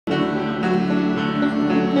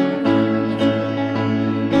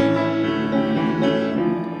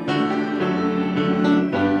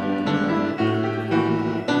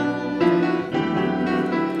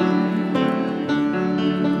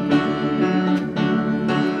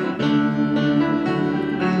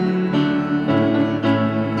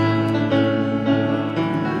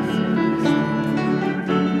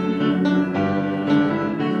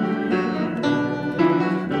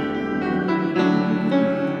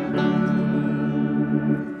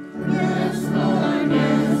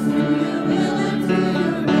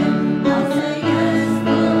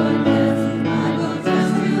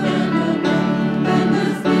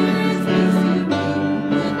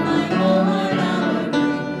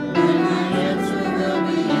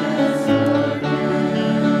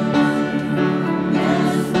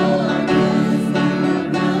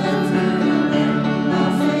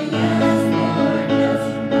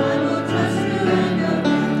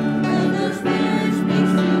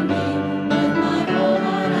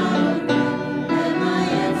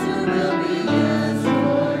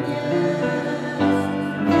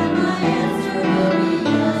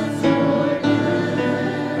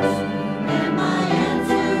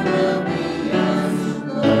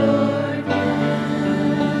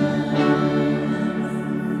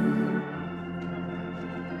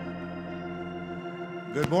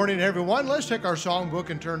morning, everyone. Let's take our songbook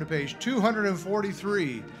and turn to page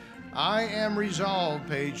 243. I Am Resolved,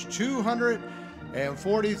 page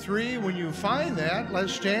 243. When you find that,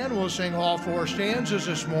 let's stand. We'll sing all four stanzas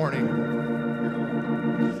this morning.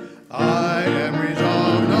 I am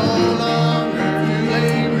resolved no longer to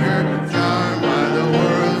linger, charmed by the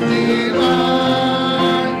world's delight.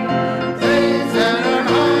 Things that are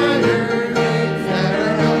higher, things that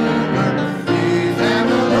are nobler, these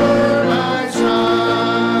have allured my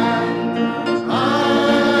sight.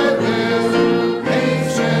 I will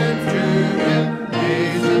hasten to Him,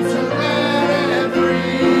 hasten so glad and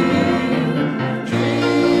free.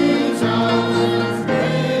 Jesus,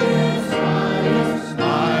 greatest highest,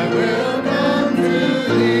 I will come to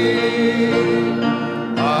Thee.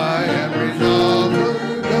 I am resolved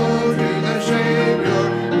to go to the Savior,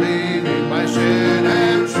 leaving my sin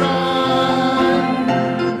and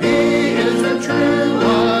strife. He is the true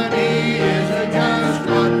one, He is the just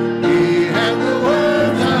one, He hath the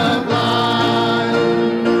words of life.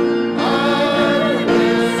 I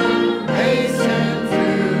will hasten to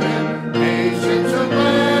Him, hasten so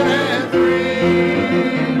glad and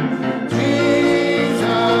free.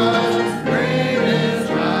 Jesus, greatest,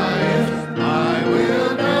 highest, I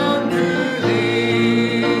will come to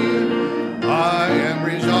Thee. I am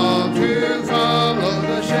resolved to follow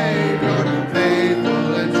the Savior,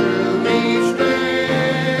 faithful and true each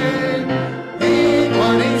day. Heed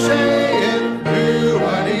what He saith, do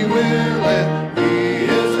what He willeth, He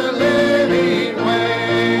is the living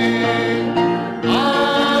way.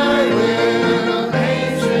 I will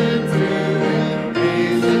hasten to Him,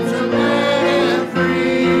 hasten so glad and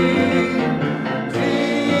free.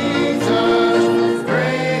 Jesus,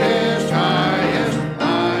 greatest, highest,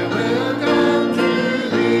 I will come to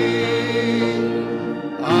Thee.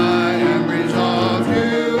 I am resolved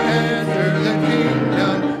to enter the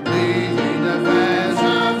kingdom, leaving the paths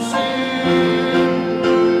of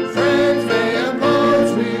sin. Friends may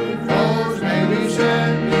oppose me, foes may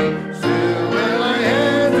beset me, still will I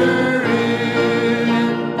enter in.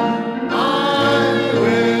 I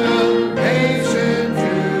will hasten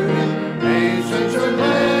to Him, hasten so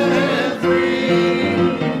glad and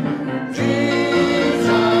free.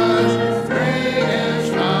 Jesus,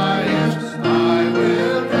 greatest, highest, I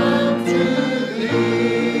will come to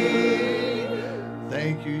Thee.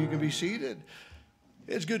 Thank you. You can be seated.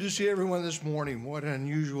 It's good to see everyone this morning. What an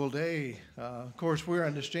unusual day. Of course, we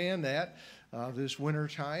understand that this winter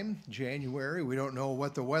time, January, we don't know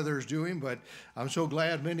what the weather's doing, but I'm so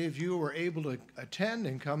glad many of you were able to attend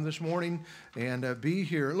and come this morning and be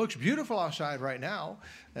here. It looks beautiful outside right now.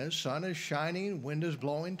 The sun is shining, wind is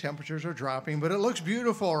blowing, temperatures are dropping, but it looks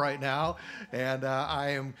beautiful right now, and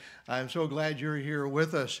I'm so glad you're here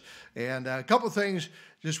with us. And a couple things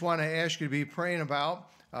just want to ask you to be praying about.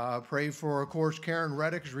 Pray for, of course, Karen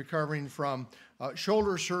Reddick is recovering from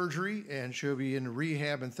shoulder surgery, and she'll be in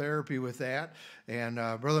rehab and therapy with that. And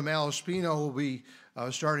Brother Malaspino will be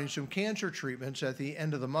starting some cancer treatments at the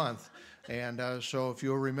end of the month. And so if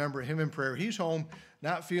you'll remember him in prayer, he's home,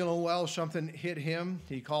 not feeling well. Something hit him.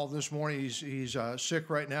 He called this morning. He's sick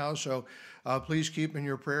right now, so please keep him in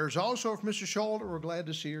your prayers. Also, for Mrs. Shoulder, we're glad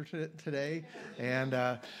to see her today. And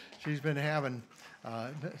she's been having,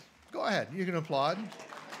 go ahead, you can applaud.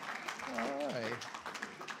 All right.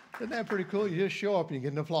 Isn't that pretty cool? You just show up and you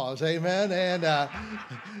get an applause. Amen. And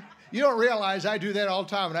you don't realize I do that all the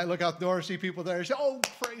time. And I look out the door and see people there and say, oh,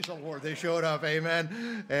 praise the Lord, they showed up.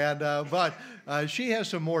 Amen. And but she has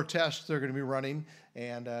some more tests they're going to be running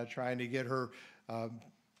and trying to get her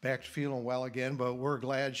back to feeling well again. But we're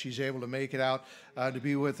glad she's able to make it out to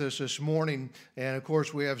be with us this morning. And, of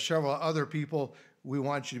course, we have several other people we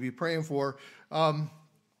want you to be praying for.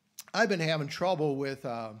 I've been having trouble with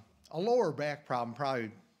a lower back problem probably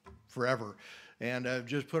forever, and I've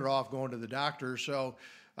just put it off going to the doctor. So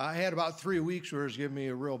I had about 3 weeks where it was giving me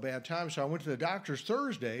a real bad time. So I went to the doctor's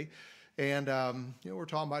Thursday, and we're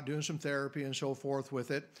talking about doing some therapy and so forth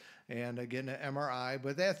with it, and getting an MRI.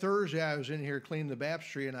 But that Thursday I was in here cleaning the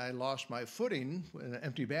baptistry, and I lost my footing in an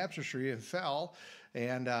empty baptistry and fell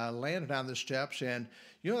and landed on the steps. And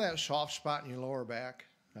you know that soft spot in your lower back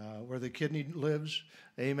where the kidney lives?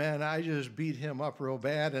 Amen. I just beat him up real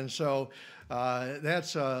bad, and so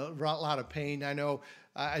that's a lot of pain. I know.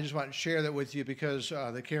 I just want to share that with you because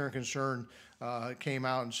the Care and Concern came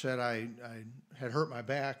out and said I had hurt my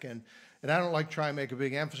back, and I don't like to try and make a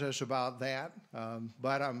big emphasis about that,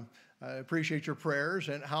 but I'm I appreciate your prayers.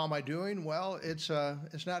 And how am I doing? Well, it's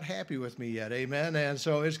not happy with me yet, amen? And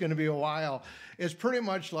so it's going to be a while. It's pretty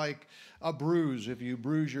much like a bruise. If you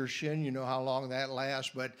bruise your shin, you know how long that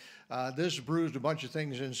lasts. But this bruised a bunch of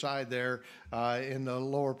things inside there in the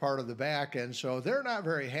lower part of the back. And so they're not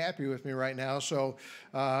very happy with me right now. So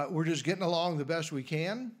we're just getting along the best we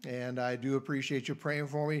can. And I do appreciate you praying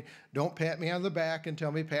for me. Don't pat me on the back and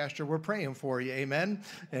tell me, Pastor, we're praying for you, amen?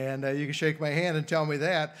 And you can shake my hand and tell me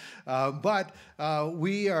that. But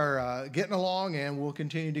we are getting along, and we'll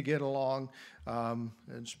continue to get along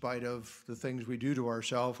in spite of the things we do to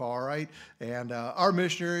ourselves, all right? And our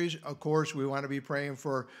missionaries, of course, we want to be praying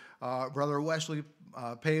for Brother Wesley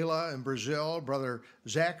Pela in Brazil, Brother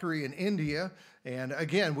Zachary in India. And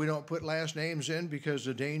again, we don't put last names in because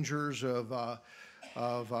the dangers of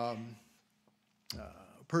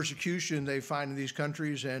persecution they find in these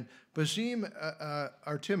countries. And Basim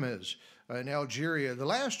Artemis in Algeria. The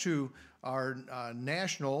last two are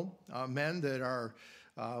national men that are,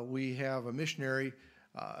 we have a missionary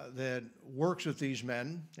that works with these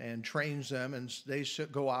men and trains them, and they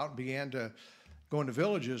go out and began to go into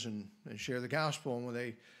villages and share the gospel. And when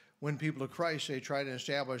they win people to Christ, they try to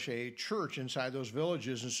establish a church inside those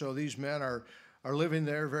villages. And so these men are living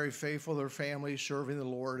there, very faithful, their families, serving the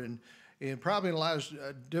Lord, and probably in a lot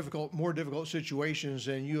of more difficult situations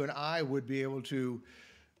than you and I would be able to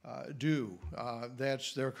do.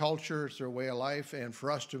 That's their culture, it's their way of life, and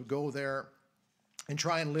for us to go there and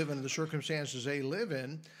try and live in the circumstances they live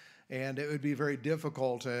in, and it would be very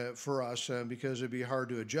difficult for us because it'd be hard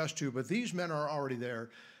to adjust to. But these men are already there.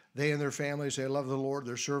 They and their families, they love the Lord,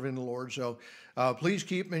 they're serving the Lord. So please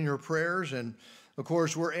keep them in your prayers. And of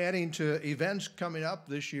course, we're adding to events coming up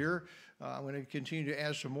this year. I'm going to continue to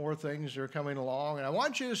add some more things that are coming along. And I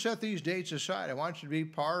want you to set these dates aside. I want you to be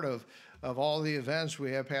part of all the events.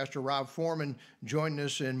 We have Pastor Rob Foreman joining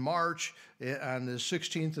us in March on the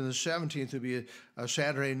 16th and the 17th. It'll be a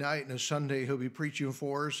Saturday night, and a Sunday he'll be preaching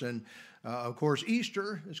for us. And of course,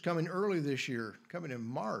 Easter is coming early this year, coming in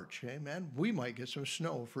March. Amen. We might get some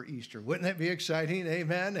snow for Easter. Wouldn't that be exciting?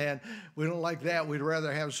 Amen. And we don't like that. We'd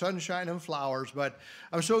rather have sunshine and flowers. But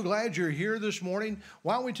I'm so glad you're here this morning.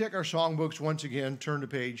 Why don't we take our songbooks once again, turn to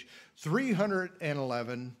page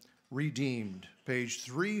 311, Redeemed. Page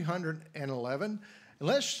 311. And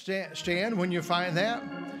let's stand when you find that.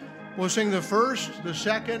 We'll sing the first, the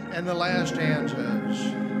second, and the last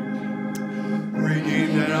stanzas.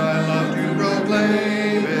 Redeemed, and I love to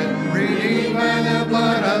proclaim it. Redeemed by the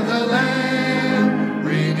blood of the Lamb.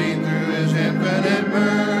 Redeemed through his infinite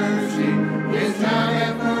mercy. His child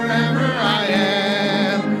and forever I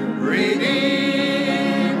am.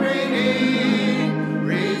 Redeemed, redeemed,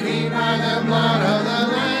 redeemed by the blood of the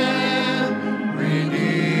Lamb. Redeemed,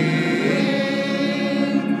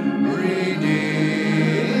 redeemed,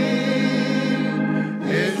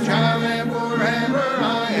 his child and forever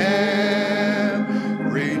I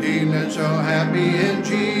am. Redeemed and so happy in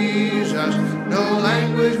Jesus, no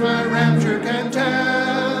language my rapture can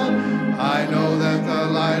tell. I know that the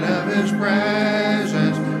light of his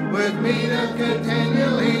presence with me doth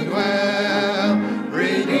continually dwell.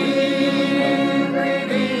 Redeemed,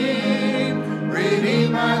 redeemed,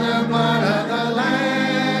 redeemed by the blood of the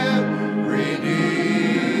Lamb. Redeemed,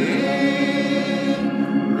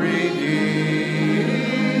 redeemed,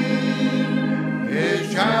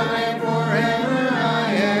 his child and forever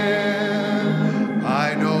I am.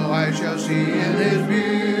 I know I shall see in his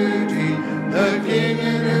beauty the King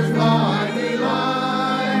in his law I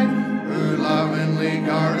delight, who lovingly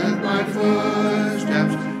guardeth my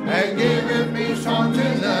footsteps and giveth me songs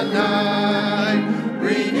in the night.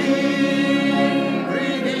 Redeemed,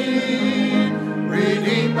 redeemed,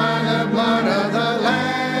 redeemed by the blood of the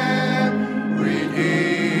Lamb. Redeemed,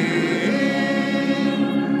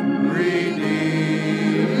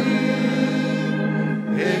 redeemed,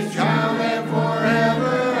 his child and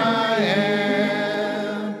forever I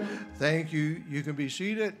am. Thank you. You can be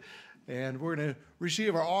seated. And we're going to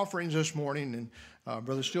receive our offerings this morning. And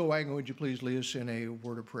Brother Stillwagon, would you please lead us in a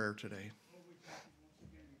word of prayer today?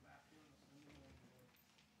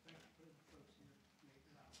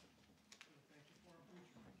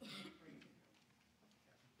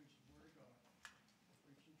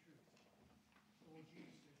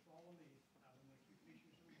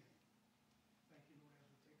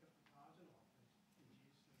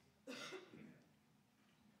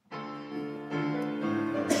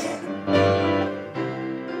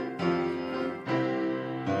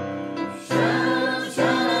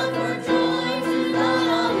 Shout for joy.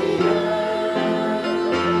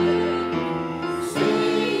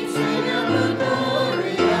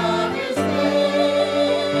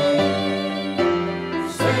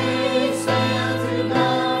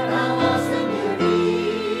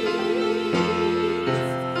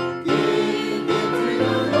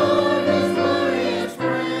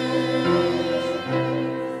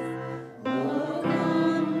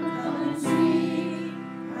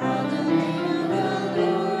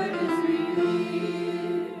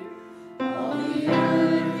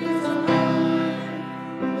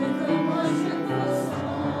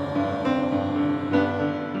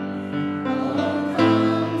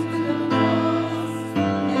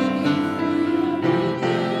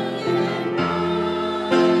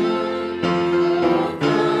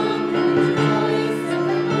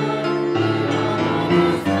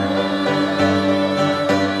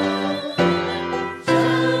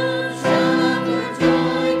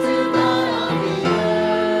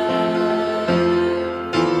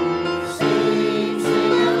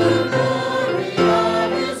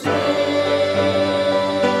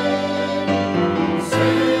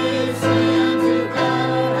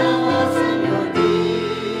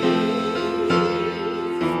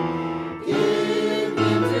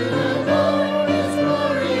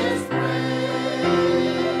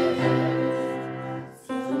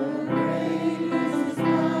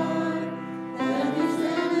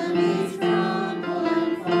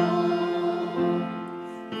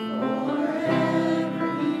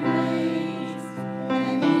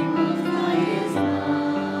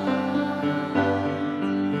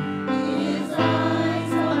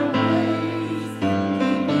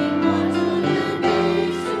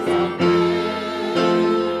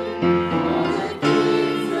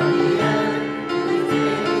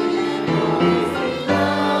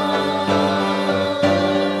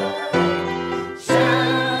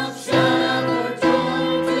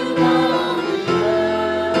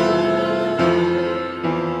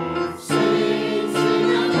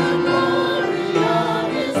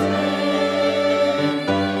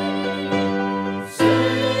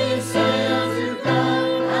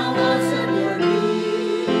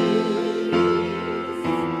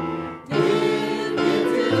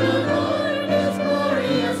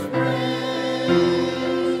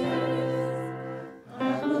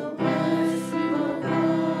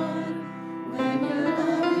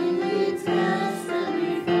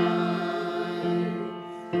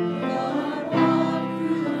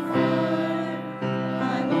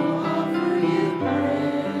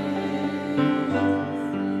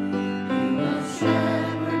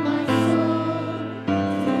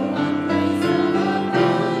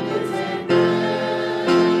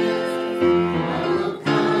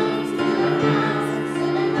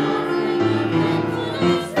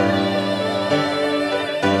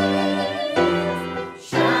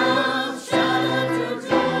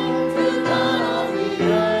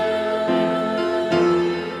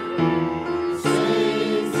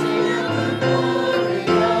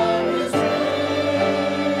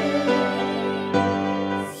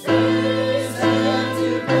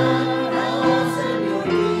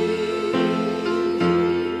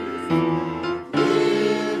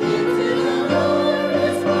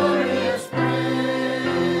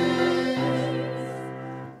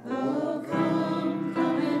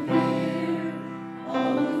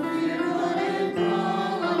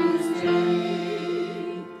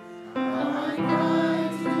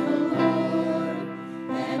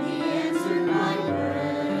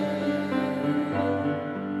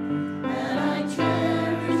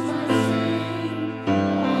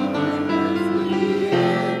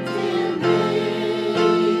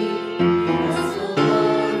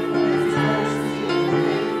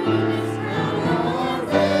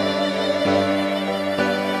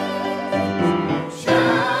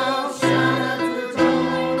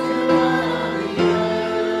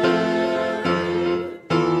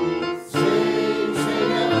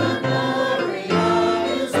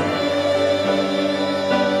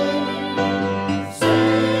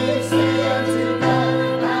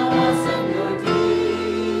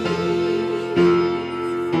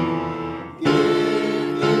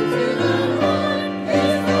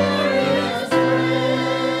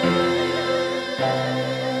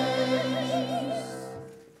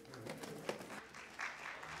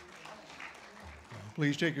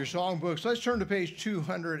 Please take your songbooks. Let's turn to page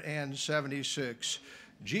 276.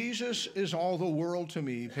 Jesus is all the world to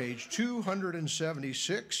me, page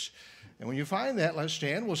 276. And when you find that, let's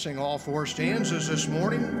stand. We'll sing all four stanzas this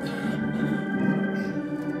morning.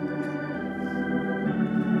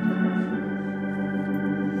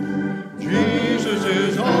 Jesus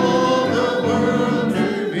is all the world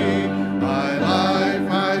to me, my life,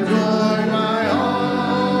 my joy, my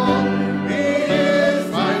all. He is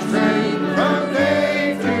my strength from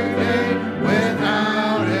day to day.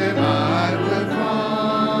 Without him I would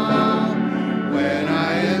fall. When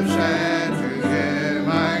I am sad, to him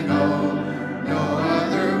I go. No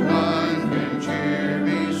other one can cheer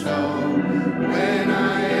me so. When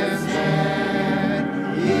I am sad,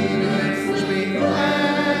 he makes me glad.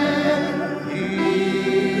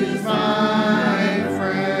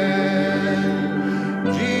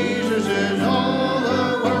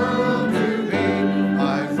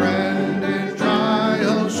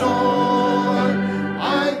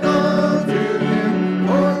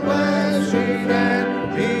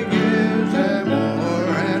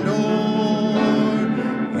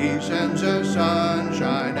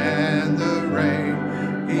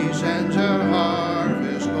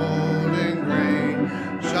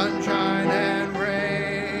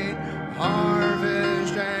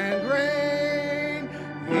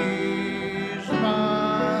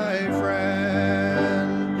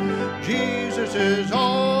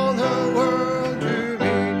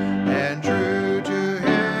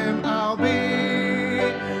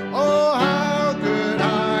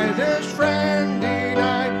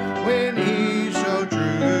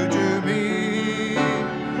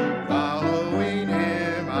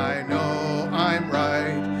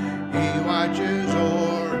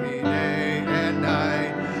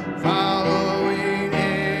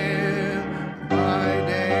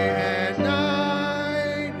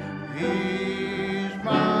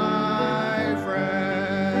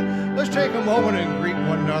 Take a moment and greet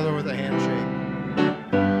one another with a handshake.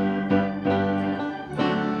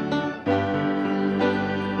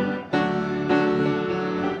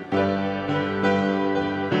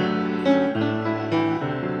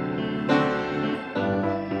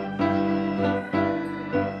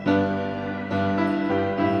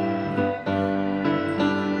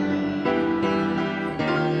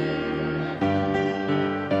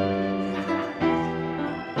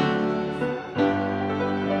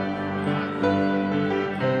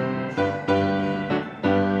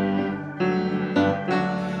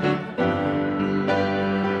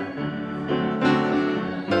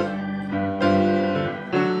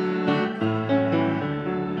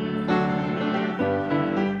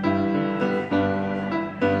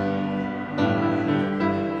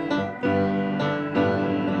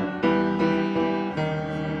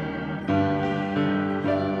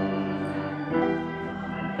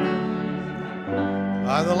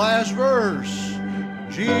 The last verse.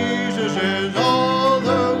 Jesus is all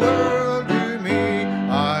the world to me.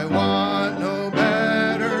 I want no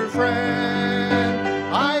better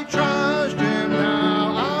friend. I trust him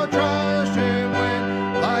now, I'll trust him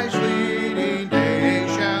when life's fleeting day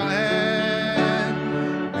shall end.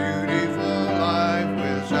 Beautiful life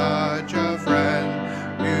with such a friend.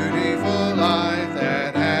 Beautiful life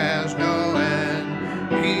that has no end.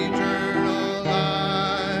 Eternal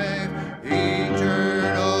life,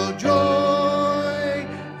 eternal joy,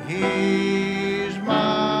 he's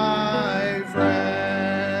my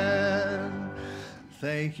friend.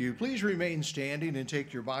 Thank you. Please remain standing and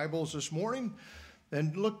take your Bibles this morning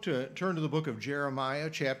and turn to the book of Jeremiah,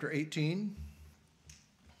 chapter 18.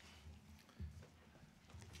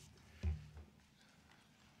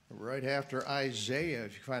 Right after Isaiah.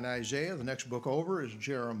 If you find Isaiah, the next book over is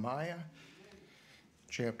Jeremiah,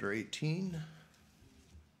 chapter 18.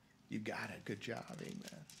 You got it. Good job.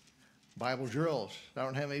 Amen. Bible drills. I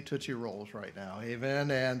don't have any Tootsie Rolls right now.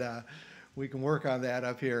 Amen. And we can work on that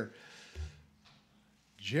up here.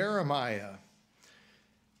 Jeremiah,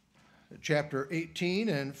 chapter 18.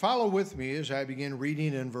 And follow with me as I begin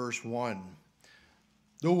reading in verse 1.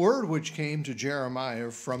 The word which came to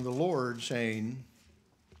Jeremiah from the Lord, saying,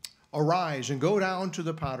 Arise and go down to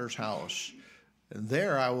the potter's house, and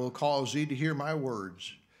there I will cause thee to hear my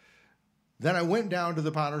words. Then I went down to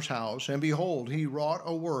the potter's house, and behold, he wrought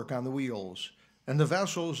a work on the wheels, and the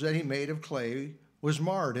vessels that he made of clay was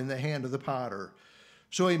marred in the hand of the potter.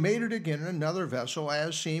 So he made it again another vessel,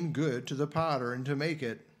 as seemed good to the potter, and to make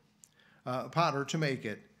it.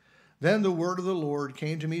 Then the word of the Lord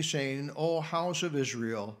came to me, saying, O house of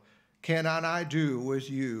Israel, cannot I do with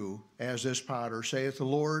you as this potter, saith the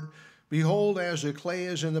Lord? Behold, as the clay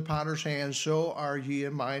is in the potter's hand, so are ye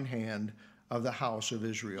in mine hand. of the house of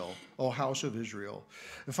Israel. O house of Israel.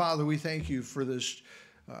 And Father, we thank you for this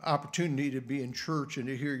opportunity to be in church and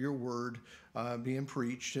to hear your word being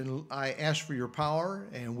preached. And I ask for your power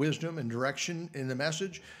and wisdom and direction in the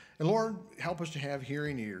message. And Lord, help us to have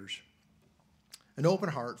hearing ears. An open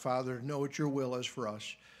heart, Father, to know what your will is for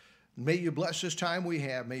us. May you bless this time we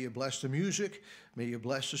have. May you bless the music. May you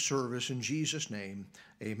bless the service. In Jesus' name,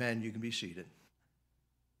 amen. You can be seated.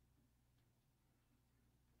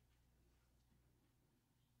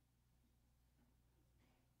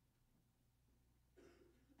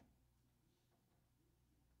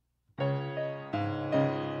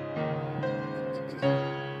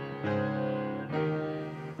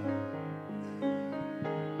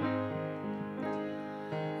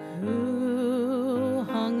 Who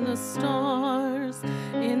hung the stars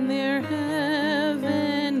in their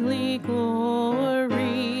heavenly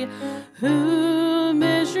glory? Who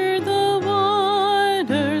measured the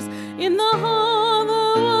waters in the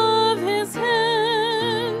hollow of his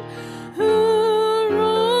hand? Who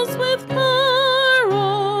rules with power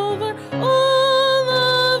over all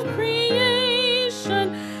of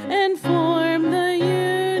creation and formed the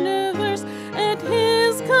universe at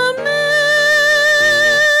his command?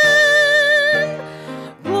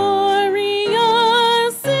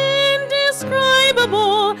 Glorious,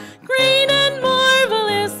 indescribable, great and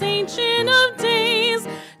marvelous, ancient of days,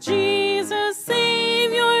 Jesus,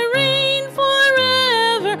 Savior, reign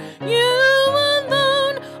forever. You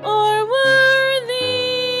alone are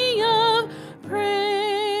worthy of praise.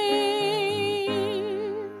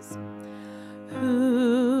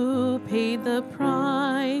 Who paid the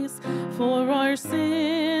price for our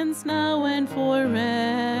sins now and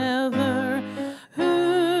forever?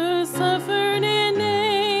 Who suffered in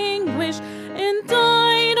anguish and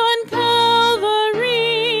died on Calvary?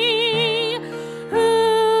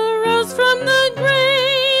 Who rose from the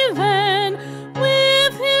grave and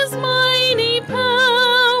with his mighty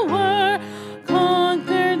power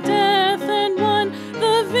conquered death and won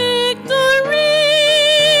the victory?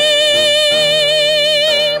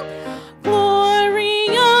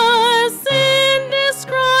 Glorious,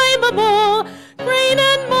 indescribable, great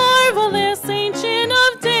and marvelous, ancient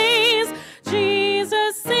of days,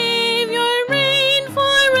 Jesus, Savior, reign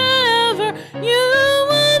forever. You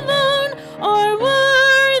alone are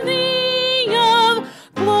worthy of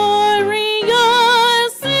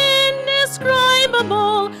glorious,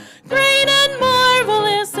 indescribable, great and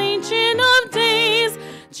marvelous, ancient of days,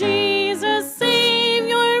 Jesus,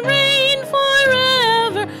 Savior, reign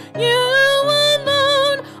forever. You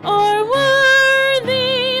alone are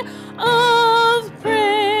worthy of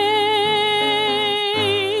praise.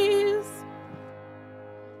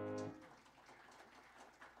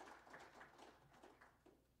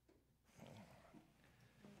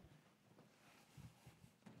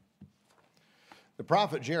 The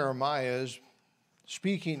prophet Jeremiah is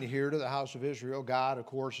speaking here to the house of Israel. God, of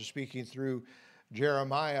course, is speaking through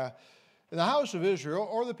Jeremiah. And the house of Israel,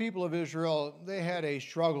 or the people of Israel, they had a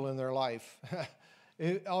struggle in their life.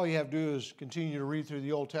 All you have to do is continue to read through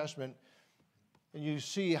the Old Testament, and you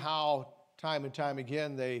see how time and time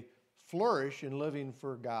again they flourish in living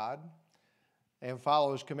for God and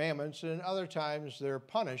follow his commandments, and other times they're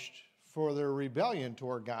punished for their rebellion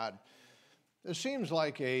toward God. It seems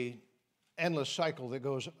like a endless cycle that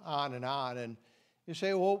goes on, and you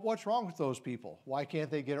say, well, what's wrong with those people? Why can't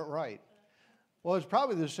they get it right? Well, it's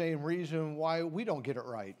probably the same reason why we don't get it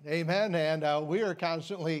right. Amen. And we are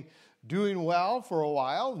constantly doing well for a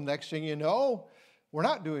while. Next thing you know, we're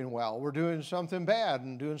not doing well. We're doing something bad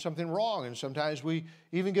and doing something wrong. And sometimes we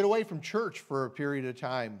even get away from church for a period of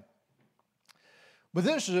time. But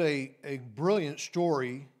this is a brilliant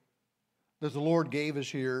story that the Lord gave us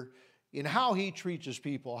here in how he treats his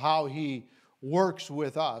people, how he works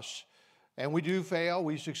with us. And we do fail,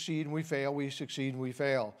 we succeed, and we fail, we succeed, and we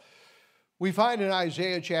fail. We find in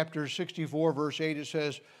Isaiah chapter 64, verse 8, it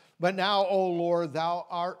says, "But now, O Lord, thou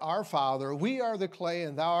art our Father. We are the clay,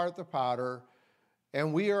 and thou art the potter,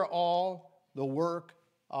 and we are all the work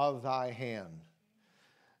of thy hand."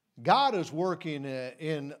 God is working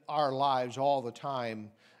in our lives all the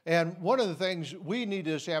time. And one of the things we need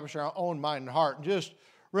to establish in our own mind and heart, and just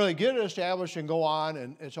really get it established and go on,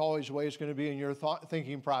 and it's always the way it's going to be in your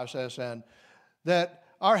thinking process, and that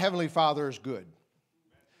our Heavenly Father is good.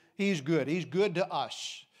 He's good. He's good to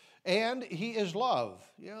us. And he is love.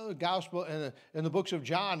 You know, the gospel in the books of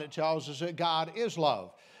John, it tells us that God is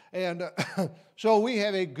love. And so we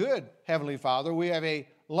have a good Heavenly Father. We have a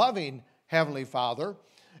loving Heavenly Father.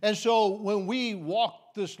 And so when we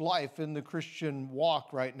walk this life in the Christian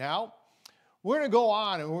walk right now, we're going to go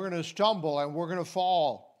on and we're going to stumble and we're going to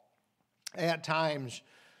fall at times.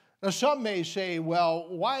 Now, some may say, well,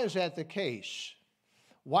 why is that the case?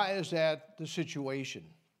 Why is that the situation?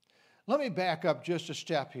 Let me back up just a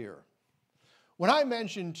step here. When I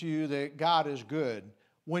mentioned to you that God is good,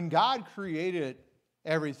 when God created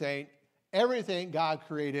everything, everything God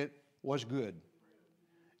created was good.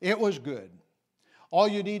 It was good. All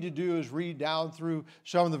you need to do is read down through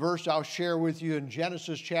some of the verses I'll share with you in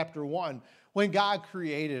Genesis chapter 1, when God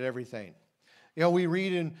created everything. You know, we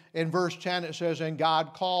read in verse 10, it says, and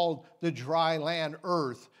God called the dry land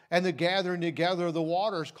earth, and the gathering together of the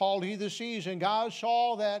waters called he the seas, and God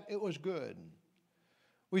saw that it was good.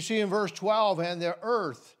 We see in verse 12, and the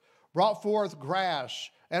earth brought forth grass,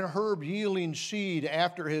 and herb yielding seed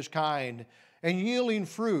after his kind, and yielding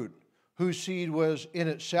fruit, whose seed was in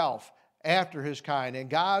itself after his kind. And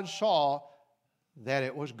God saw that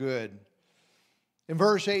it was good. In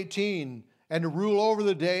verse 18, and to rule over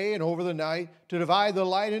the day and over the night, to divide the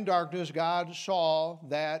light and darkness, God saw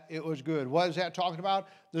that it was good. What is that talking about?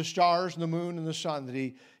 The stars and the moon and the sun that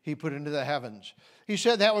he put into the heavens. He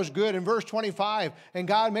said that was good. In verse 25, and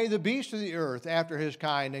God made the beasts of the earth after his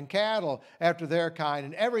kind, and cattle after their kind,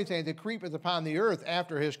 and everything that creepeth upon the earth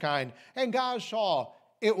after his kind. And God saw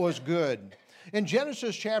it was good. In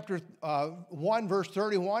Genesis chapter 1, verse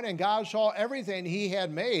 31, and God saw everything he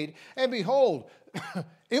had made, and behold,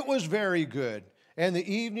 it was very good. And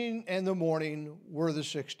the evening and the morning were the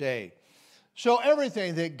sixth day. So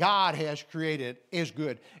everything that God has created is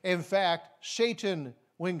good. In fact, Satan,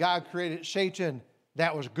 when God created Satan,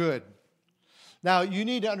 that was good. Now, you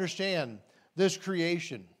need to understand this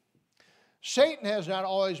creation. Satan has not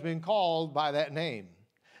always been called by that name.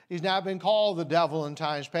 He's not been called the devil in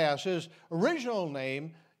times past. His original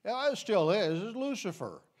name, still is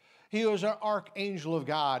Lucifer. He was an archangel of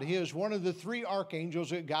God. He is one of the three archangels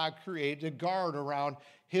that God created to guard around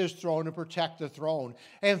his throne and protect the throne.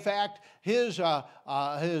 In fact, his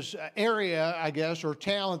area, I guess, or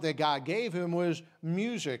talent that God gave him was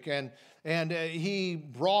music. And he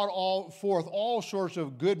brought forth all sorts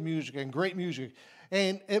of good music and great music.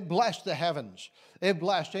 And it blessed the heavens. It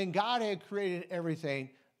blessed. And God had created everything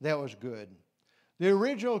that was good. The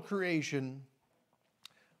original creation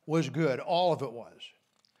was good. All of it was.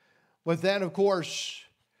 But then, of course,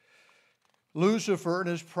 Lucifer in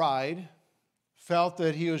his pride felt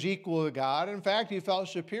that he was equal to God. In fact, he felt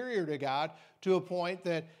superior to God to a point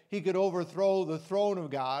that he could overthrow the throne of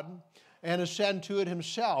God and ascend to it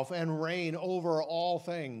himself and reign over all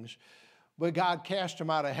things. But God cast him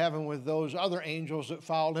out of heaven with those other angels that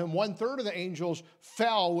followed him. 1/3 of the angels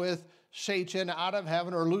fell with Satan out of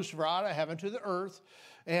heaven, or Lucifer out of heaven, to the earth.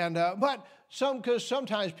 Because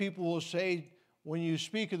sometimes people will say, when you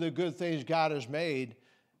speak of the good things God has made,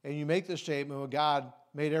 and you make the statement, well, God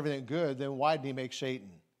made everything good, then why did he make Satan?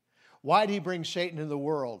 Why did he bring Satan into the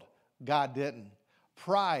world? God didn't.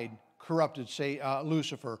 Pride corrupted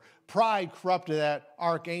Lucifer. Pride corrupted that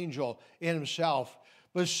archangel in himself.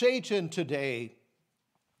 But Satan today,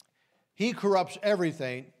 he corrupts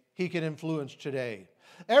everything he can influence today.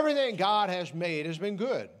 Everything God has made has been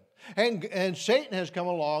good. And Satan has come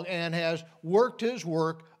along and has worked his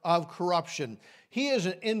work of corruption. He is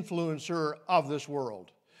an influencer of this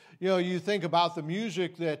world. You know, you think about the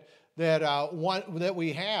music that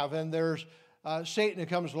we have, and there's Satan that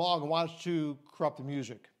comes along and wants to corrupt the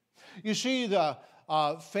music. You see the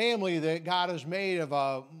family that God has made of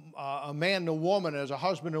a man and a woman as a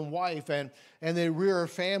husband and wife, and they rear a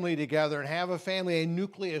family together and have a family, a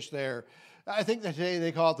nucleus there. I think that today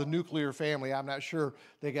they call it the nuclear family. I'm not sure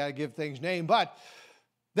they got to give things name, but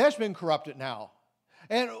that's been corrupted now.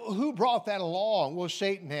 And who brought that along? Well,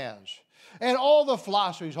 Satan has. And all the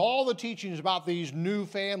philosophies, all the teachings about these new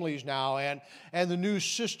families now and the new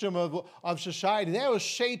system of society, that was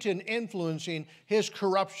Satan influencing his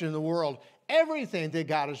corruption in the world. Everything that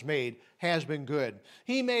God has made has been good.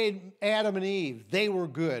 He made Adam and Eve. They were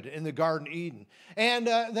good in the Garden of Eden. And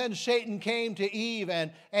then Satan came to Eve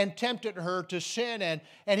and tempted her to sin,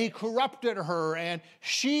 and he corrupted her. And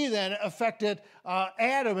she then affected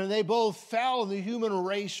Adam, and they both fell, and the human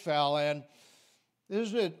race fell. And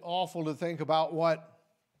isn't it awful to think about what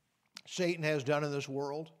Satan has done in this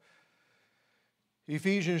world?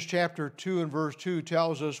 Ephesians chapter 2 and verse 2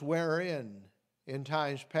 tells us, wherein in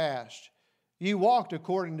times past ye walked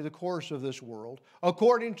according to the course of this world,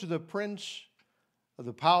 according to the prince of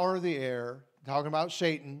the power of the air, talking about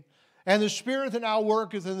Satan, and the spirit that now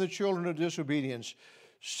worketh in the children of disobedience.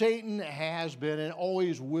 Satan has been and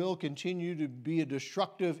always will continue to be a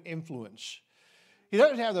destructive influence. He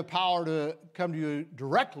doesn't have the power to come to you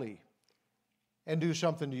directly and do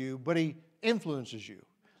something to you, but he influences you.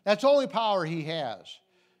 That's the only power he has.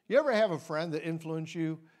 You ever have a friend that influenced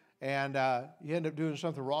you and you end up doing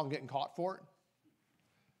something wrong, getting caught for it?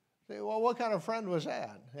 Say, well, what kind of friend was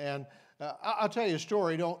that? And I'll tell you a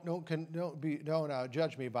story. Don't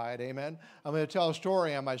judge me by it. Amen. I'm going to tell a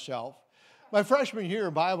story on myself. My freshman year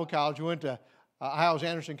in Bible college, we went to Hiles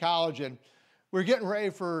Anderson College, and we were getting ready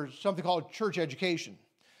for something called church education.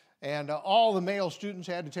 And all the male students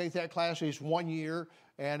had to take that class at least 1 year.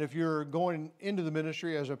 And if you're going into the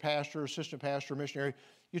ministry as a pastor, assistant pastor, missionary,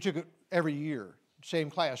 you took it every year,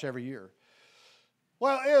 same class every year.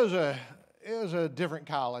 Well, it was a different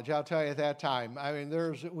college, I'll tell you, at that time. I mean,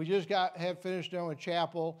 we just had finished doing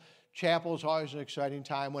chapel. Chapel is always an exciting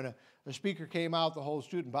time. When a speaker came out, the whole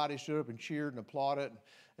student body stood up and cheered and applauded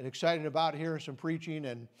and excited about hearing some preaching.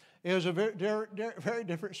 And it was a very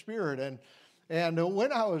different spirit. And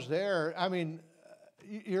when I was there, I mean,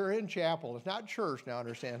 you're in chapel. It's not church now,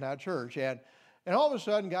 understand, not church. And all of a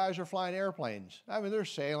sudden, guys are flying airplanes. I mean, they're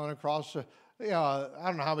sailing across the, I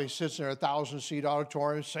don't know how many sits in there, 1,000-seat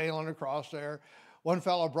auditorium, sailing across there. One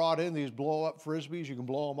fellow brought in these blow-up Frisbees. You can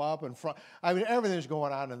blow them up in front. I mean, everything's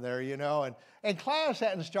going on in there, And class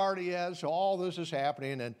hadn't started yet, so all this is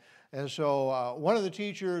happening. And so one of the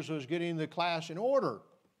teachers was getting the class in order.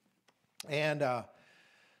 And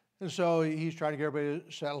so he's trying to get everybody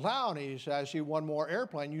to settle down. He said, I see one more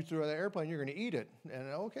airplane. You threw that airplane, you're going to eat it. And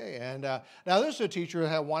okay. And now this is a teacher that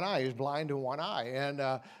had one eye. He's blind in one eye.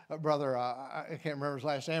 And brother, I can't remember his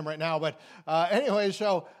last name right now. But anyway,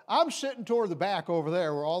 so I'm sitting toward the back over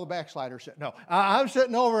there where all the backsliders sit. No, I'm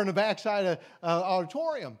sitting over in the backside of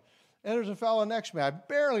auditorium. And there's a fellow next to me. I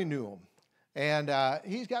barely knew him. And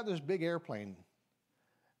he's got this big airplane.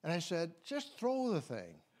 And I said, just throw the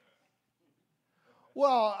thing.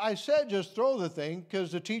 Well, I said just throw the thing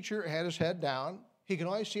because the teacher had his head down. He can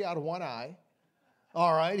only see out of one eye.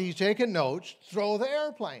 All right, he's taking notes. Throw the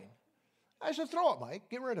airplane. I said, throw it, Mike.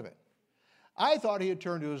 Get rid of it. I thought he had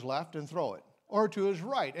turned to his left and throw it, or to his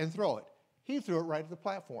right and throw it. He threw it right at the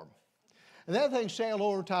platform. And that thing sailed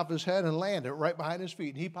over the top of his head and landed right behind his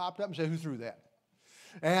feet. And he popped up and said, who threw that?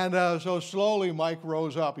 And so slowly Mike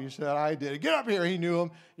rose up. He said, I did it. Get up here. He knew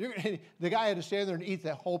him. The guy had to stand there and eat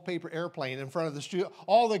that whole paper airplane in front of the student,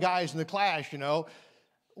 all the guys in the class,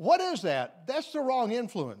 What is that? That's the wrong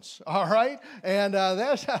influence, all right? And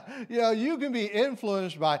that's, you can be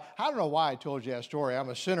influenced by, I don't know why I told you that story. I'm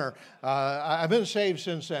a sinner. I've been saved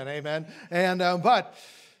since then, amen? And but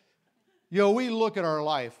we look at our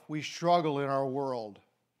life. We struggle in our world.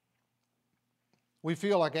 We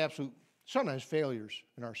feel like sometimes failures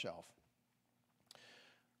in ourselves.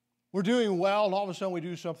 We're doing well, and all of a sudden we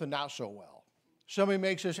do something not so well. Somebody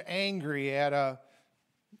makes us angry in a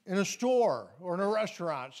store or in a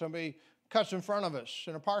restaurant. Somebody cuts in front of us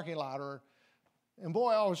in a parking lot. And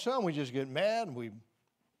boy, all of a sudden we just get mad.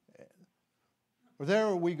 Or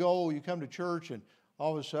there we go, you come to church, and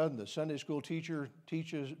all of a sudden the Sunday school teacher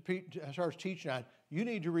starts teaching on, you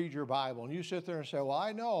need to read your Bible. And you sit there and say, well,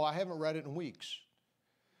 I know, I haven't read it in weeks.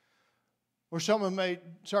 Or someone may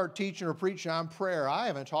start teaching or preaching on prayer. I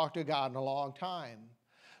haven't talked to God in a long time.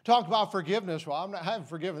 Talk about forgiveness. Well, I haven't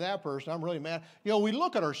forgiven that person. I'm really mad. We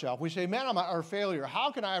look at ourselves. We say, man, I'm a failure.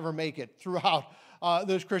 How can I ever make it throughout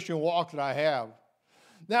this Christian walk that I have?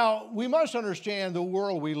 Now, we must understand the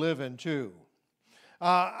world we live in, too.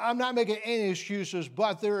 I'm not making any excuses,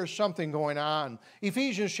 but there is something going on.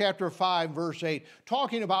 Ephesians chapter 5, verse 8,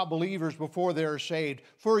 talking about believers before they are saved.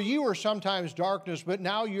 For you are sometimes darkness, but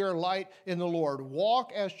now you are light in the Lord.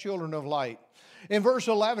 Walk as children of light. In verse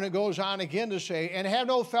 11, it goes on again to say, and have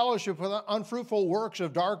no fellowship with unfruitful works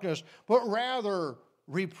of darkness, but rather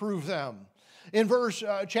reprove them. In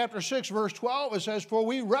chapter 6, verse 12, it says, for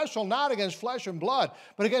we wrestle not against flesh and blood,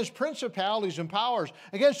 but against principalities and powers,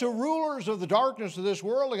 against the rulers of the darkness of this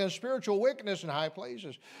world, against spiritual wickedness in high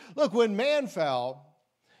places. Look, when man fell,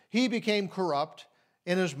 he became corrupt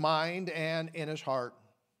in his mind and in his heart.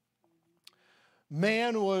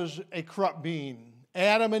 Man was a corrupt being.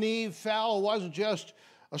 Adam and Eve fell. It wasn't just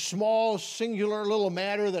a small, singular little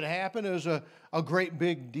matter that happened. It was a great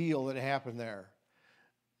big deal that happened there.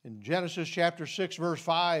 In Genesis chapter 6, verse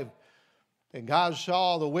 5, and God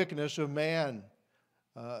saw the wickedness of man,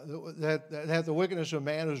 that the wickedness of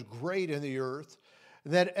man was great in the earth,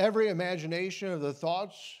 that every imagination of the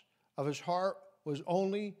thoughts of his heart was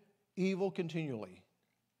only evil continually.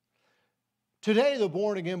 Today, the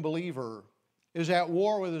born-again believer is at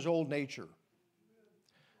war with his old nature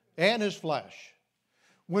and his flesh.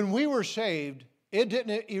 When we were saved, it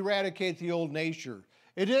didn't eradicate the old nature.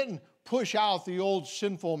 It didn't push out the old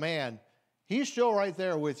sinful man. He's still right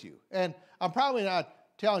there with you. And I'm probably not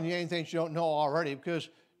telling you anything you don't know already because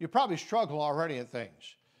you probably struggle already at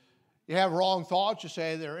things. You have wrong thoughts. You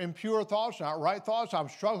say they're impure thoughts, not right thoughts. I'm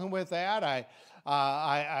struggling with that.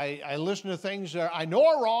 I listen to things that I know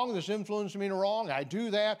are wrong. This influences me to wrong. I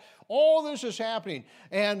do that. All this is happening.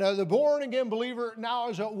 And the born-again believer now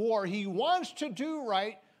is at war. He wants to do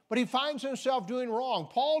right, but he finds himself doing wrong.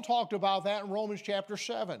 Paul talked about that in Romans chapter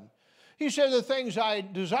 7. He said the things I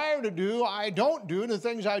desire to do, I don't do, and the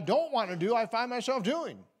things I don't want to do, I find myself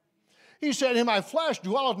doing. He said, in my flesh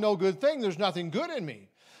dwelleth no good thing. There's nothing good in me.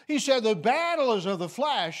 He said the battle is of the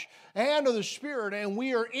flesh and of the spirit, and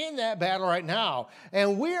we are in that battle right now.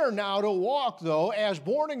 And we are now to walk, though, as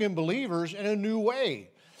born-again believers in a new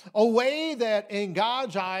way. A way that in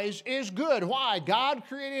God's eyes is good. Why? God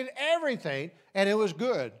created everything, and it was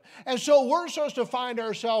good. And so we're supposed to find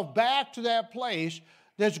ourselves back to that place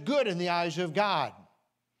that's good in the eyes of God.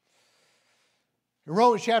 In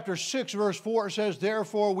Romans chapter 6, verse 4, it says,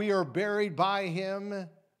 therefore we are buried by him,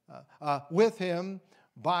 with him,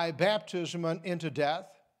 by baptism into death,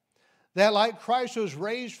 that like Christ was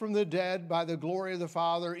raised from the dead by the glory of the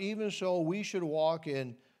Father, even so we should walk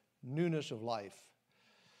in newness of life.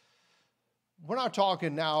 We're not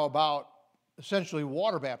talking now about essentially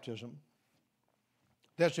water baptism.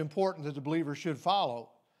 That's important that the believer should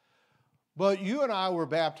follow. But you and I were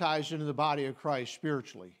baptized into the body of Christ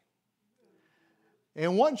spiritually.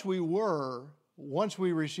 And once we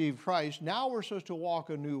received Christ, now we're supposed to walk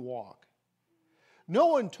a new walk. No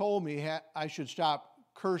one told me I should stop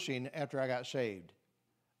cursing after I got saved.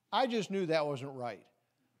 I just knew that wasn't right.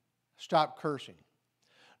 Stop cursing.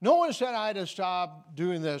 No one said I had to stop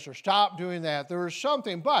doing this or stop doing that. There was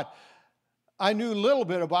something, but I knew a little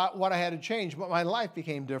bit about what I had to change, but my life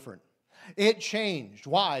became different. It changed.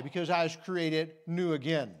 Why? Because I was created new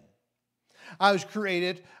again. I was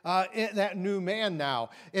created that new man now.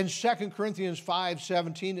 In 2 Corinthians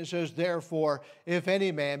 5:17, it says, therefore, if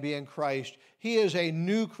any man be in Christ, he is a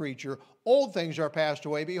new creature. Old things are passed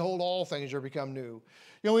away. Behold, all things are become new.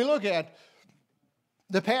 You know, we look at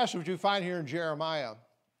the passage you find here in Jeremiah,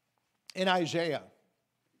 in Isaiah.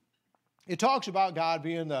 It talks about God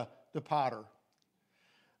being the potter.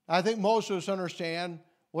 I think most of us understand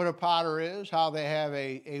what a potter is, how they have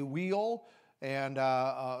a wheel and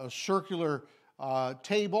a circular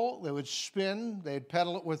table that would spin. They'd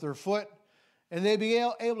pedal it with their foot, and they'd be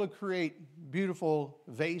able to create beautiful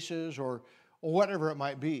vases or whatever it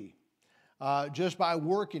might be, just by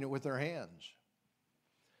working it with their hands.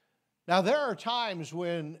 Now, there are times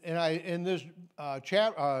when, in this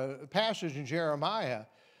passage in Jeremiah,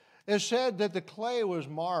 it said that the clay was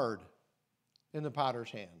marred in the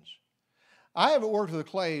potter's hands. I haven't worked with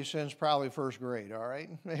clay since probably first grade, all right?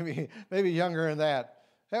 Maybe younger than that.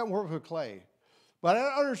 I haven't worked with clay. But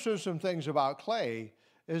I understood some things about clay,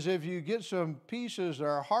 is if you get some pieces that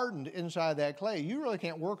are hardened inside that clay, you really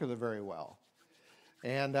can't work with it very well.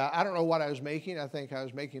 And I don't know what I was making. I think I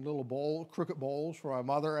was making little crooked bowls for my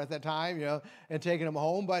mother at that time, you know, and taking them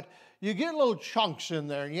home. But you get little chunks in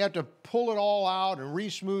there, and you have to pull it all out and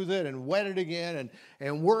re-smooth it and wet it again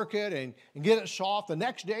and work it and get it soft. The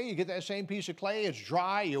next day, you get that same piece of clay. It's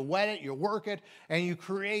dry. You wet it, you work it, and you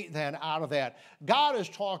create then out of that. God is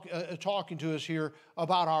talking to us here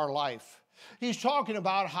about our life. He's talking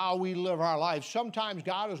about how we live our life. Sometimes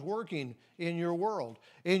God is working in your world,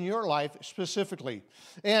 in your life specifically.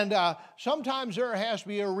 And sometimes there has to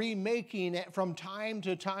be a remaking from time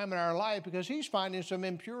to time in our life because he's finding some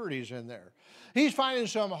impurities in there. He's finding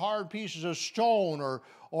some hard pieces of stone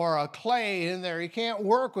or a clay in there he can't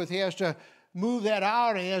work with. He has to move that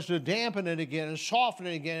out, and he has to dampen it again and soften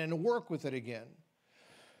it again and work with it again.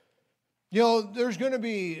 You know, there's going to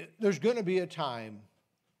be a time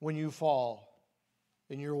when you fall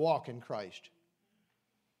in your walk in Christ.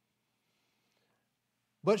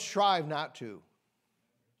 But strive not to.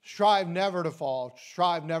 Strive never to fall.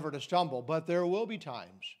 Strive never to stumble. But there will be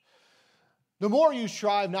times. The more you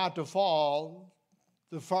strive not to fall,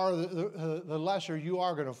 the lesser you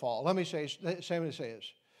are going to fall. Let me say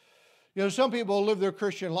this. You know, some people live their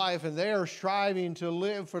Christian life and they are striving to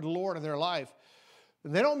live for the Lord in their life.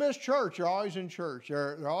 And they don't miss church. They're always in church.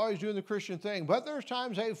 They're always doing the Christian thing. But there's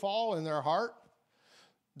times they fall in their heart.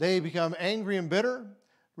 They become angry and bitter,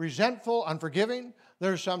 resentful, unforgiving.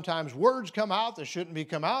 There's sometimes words come out that shouldn't be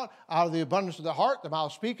come out. Out of the abundance of the heart, the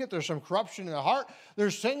mouth speaketh. There's some corruption in the heart.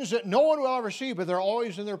 There's things that no one will ever see, but they're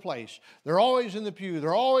always in their place. They're always in the pew.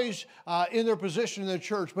 They're always in their position in the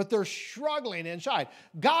church, but they're struggling inside.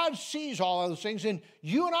 God sees all of those things, and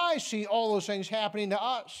you and I see all those things happening to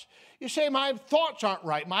us. You say, my thoughts aren't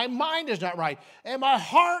right, my mind is not right, and my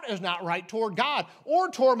heart is not right toward God or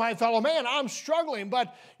toward my fellow man. I'm struggling,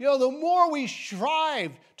 but you know, the more we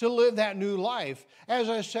strive to live that new life, as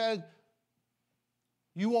I said,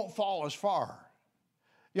 you won't fall as far.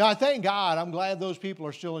 You know, I thank God, I'm glad those people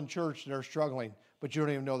are still in church that are struggling, but you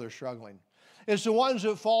don't even know they're struggling. It's the ones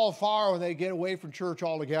that fall far when they get away from church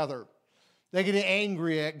altogether. They get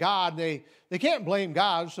angry at God. They can't blame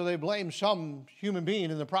God, so they blame some human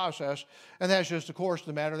being in the process, and that's just the course of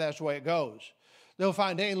the matter. That's the way it goes. They'll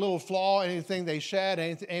find any little flaw, anything they said,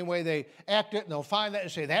 any way they acted, and they'll find that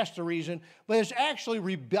and say, that's the reason. But it's actually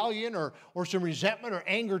rebellion or some resentment or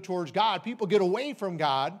anger towards God. People get away from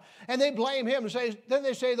God, and they blame Him. And then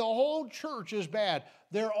they say the whole church is bad.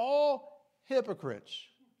 They're all hypocrites.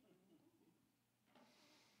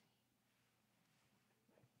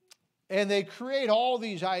 And they create all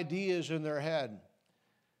these ideas in their head.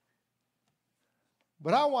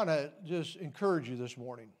 But I want to just encourage you this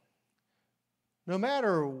morning. No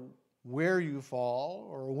matter where you fall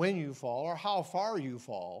or when you fall or how far you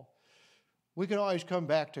fall, we can always come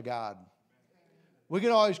back to God. We can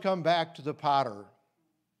always come back to the potter.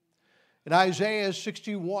 In Isaiah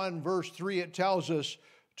 61 verse 3 it tells us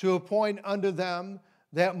to appoint unto them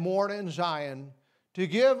that mourn in Zion, to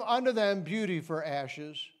give unto them beauty for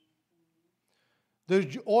ashes,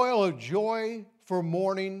 the oil of joy for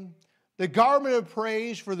mourning, the garment of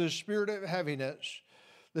praise for the spirit of heaviness,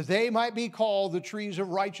 that they might be called the trees of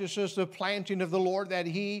righteousness, the planting of the Lord, that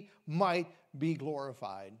He might be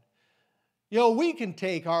glorified. You know, we can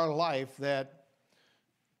take our life that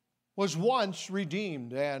was once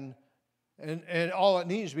redeemed, and all it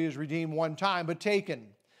needs to be is redeemed one time, but taken.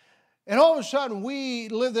 And all of a sudden, we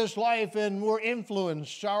live this life and we're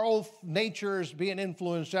influenced. Our old nature is being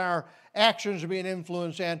influenced, our actions are being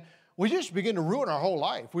influenced, and we just begin to ruin our whole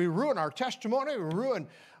life. We ruin our testimony, we ruin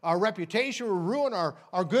our reputation, we ruin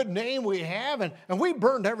our good name we have, and we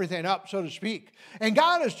burned everything up, so to speak. And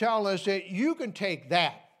God is telling us that you can take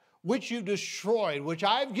that which you've destroyed, which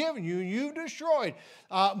I've given you, you've destroyed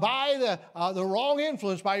by the wrong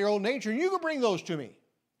influence, by your old nature, and you can bring those to me.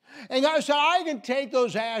 And God said, I can take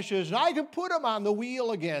those ashes and I can put them on the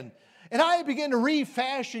wheel again. And I begin to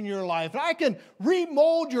refashion your life. And I can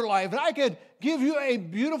remold your life. And I can give you a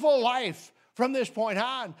beautiful life from this point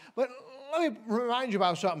on. But let me remind you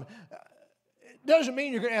about something. It doesn't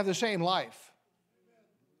mean you're going to have the same life.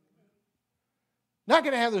 Not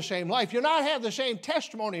going to have the same life. You'll not have the same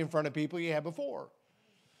testimony in front of people you had before.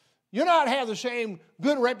 You'll not have the same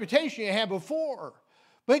good reputation you had before.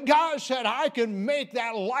 But God said, I can make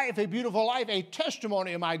that life a beautiful life, a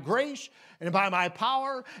testimony of my grace and by my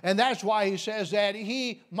power. And that's why He says that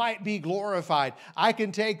He might be glorified. I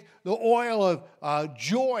can take the oil of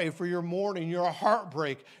joy for your mourning, your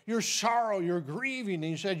heartbreak, your sorrow, your grieving. And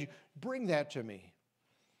He said, bring that to me,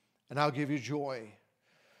 and I'll give you joy.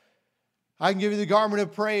 I can give you the garment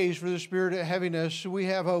of praise for the spirit of heaviness. We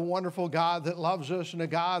have a wonderful God that loves us and a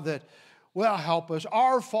God that will help us.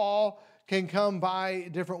 Our fall can come by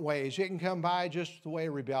different ways. It can come by just the way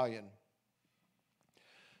of rebellion.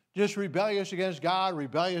 Just rebellious against God,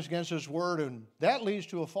 rebellious against His Word, and that leads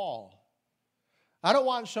to a fall. I don't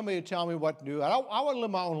want somebody to tell me what to do. I want to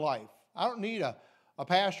live my own life. I don't need a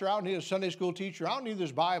pastor. I don't need a Sunday school teacher. I don't need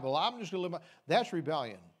this Bible. I'm just going to live that's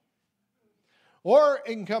rebellion. Or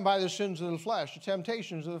it can come by the sins of the flesh, the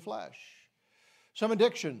temptations of the flesh, some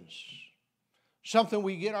addictions, something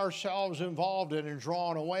we get ourselves involved in and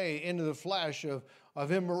drawn away into the flesh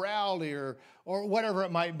of immorality or whatever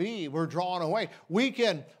it might be. We're drawn away. We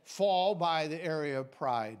can fall by the area of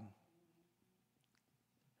pride.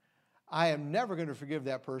 I am never going to forgive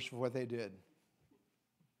that person for what they did.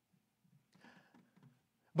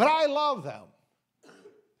 But I love them.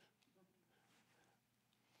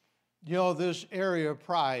 You know, this area of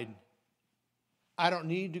pride, I don't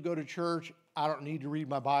need to go to church. I don't need to read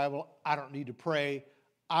my Bible. I don't need to pray.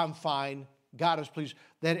 I'm fine. God is pleased.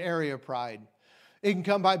 That area of pride. It can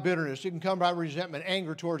come by bitterness. It can come by resentment,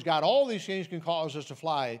 anger towards God. All these things can cause us to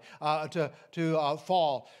fall.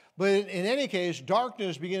 But in any case,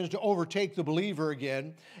 darkness begins to overtake the believer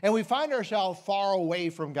again, and we find ourselves far away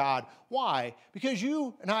from God. Why? Because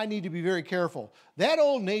you and I need to be very careful. That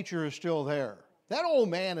old nature is still there. That old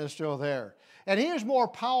man is still there. And he is more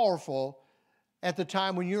powerful at the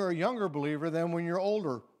time when you're a younger believer than when you're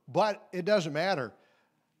older. But it doesn't matter.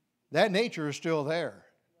 That nature is still there.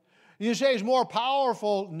 You say it's more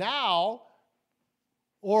powerful now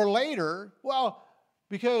or later. Well,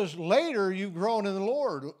 because later you've grown in the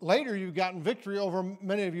Lord. Later you've gotten victory over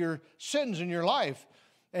many of your sins in your life.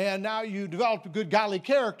 And now you developed a good godly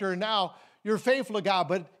character, and now you're faithful to God,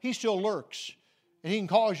 but He still lurks. And He can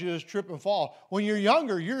cause you to trip and fall. When you're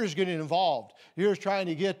younger, you're just getting involved. You're just trying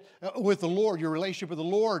to get with the Lord, your relationship with the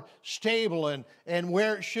Lord, stable and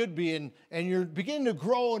where it should be. And you're beginning to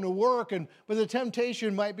grow and to work, but the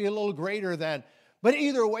temptation might be a little greater then. But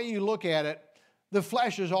either way you look at it, the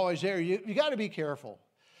flesh is always there. You got to be careful.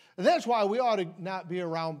 And that's why we ought to not be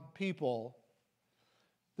around people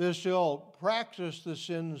that still practice the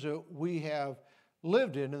sins that we have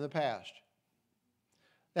lived in the past.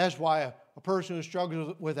 That's why a person who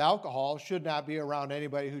struggles with alcohol should not be around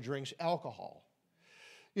anybody who drinks alcohol.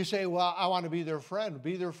 You say, well, I want to be their friend.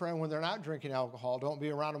 Be their friend when they're not drinking alcohol. Don't be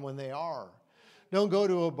around them when they are. Don't go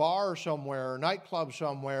to a bar somewhere, or nightclub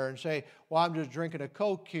somewhere, and say, well, I'm just drinking a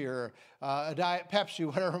Coke here, a Diet Pepsi,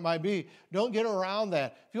 whatever it might be. Don't get around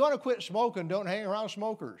that. If you want to quit smoking, don't hang around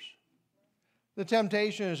smokers. The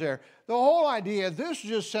temptation is there. The whole idea, this is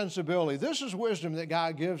just sensibility. This is wisdom that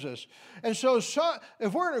God gives us. And so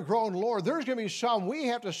if we're going to grow in the Lord, there's going to be some we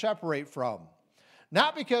have to separate from.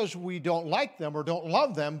 Not because we don't like them or don't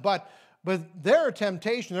love them, but they're a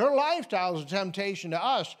temptation. Their lifestyle is a temptation to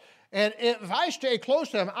us. And if I stay close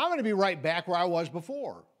to them, I'm going to be right back where I was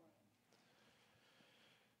before.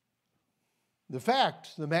 The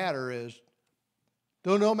fact of the matter is,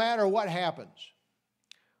 though no matter what happens,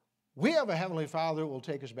 we have a Heavenly Father that will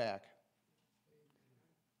take us back.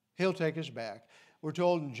 He'll take us back. We're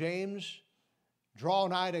told in James, draw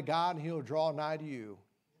nigh to God and He'll draw nigh to you.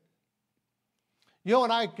 You know,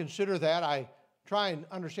 when I consider that, I try and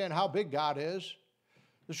understand how big God is.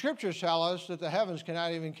 The Scriptures tell us that the heavens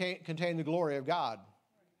cannot even contain the glory of God.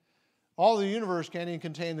 All the universe can't even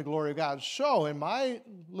contain the glory of God. So, in my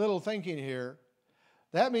little thinking here,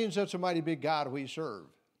 that means that's a mighty big God we serve.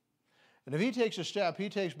 And if He takes a step, He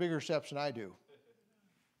takes bigger steps than I do.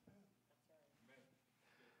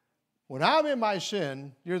 When I'm in my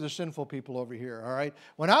sin, you're the sinful people over here, all right?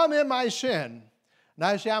 When I'm in my sin, and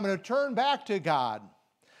I say I'm going to turn back to God,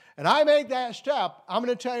 and I make that step, I'm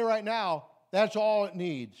going to tell you right now, that's all it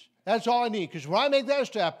needs. That's all I need. Because when I make that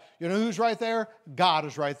step, you know who's right there? God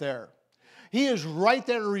is right there. He is right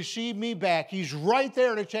there to receive me back. He's right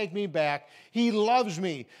there to take me back. He loves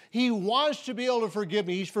me. He wants to be able to forgive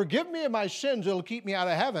me. He's forgiven me of my sins that will keep me out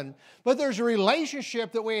of heaven. But there's a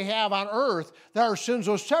relationship that we have on earth that our sins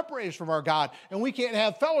will separate us from our God. And we can't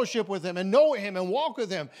have fellowship with Him and know Him and walk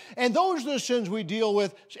with Him. And those are the sins we deal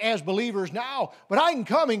with as believers now. But I can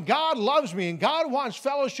come and God loves me and God wants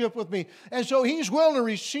fellowship with me. And so He's willing to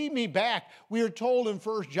receive me back. We are told in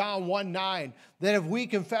 1 John 1:9 that if we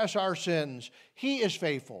confess our sins, He is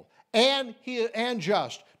faithful and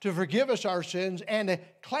just to forgive us our sins and to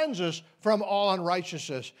cleanse us from all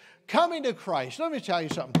unrighteousness. Coming to Christ, let me tell you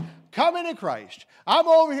something. Coming to Christ. I'm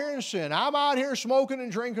over here in sin. I'm out here smoking and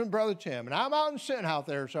drinking, Brother Tim, and I'm out in sin out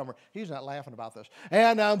there somewhere. He's not laughing about this.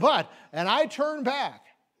 And I turn back.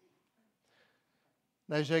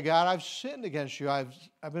 And I say, God, I've sinned against you. I've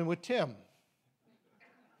been with Tim.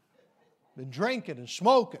 Been drinking and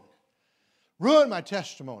smoking. Ruined my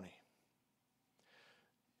testimony.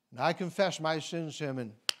 And I confess my sins to Him,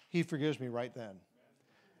 and He forgives me right then.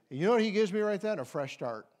 And you know what He gives me right then? A fresh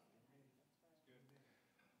start.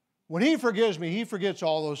 When He forgives me, He forgets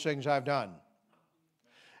all those things I've done.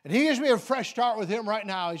 And He gives me a fresh start with Him right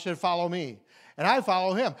now. He said, follow me. And I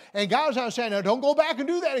follow Him. And God's not saying, now don't go back and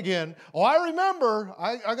do that again. Oh, I remember.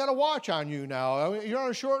 I got a watch on you now. You're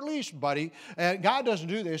on a short leash, buddy. And God doesn't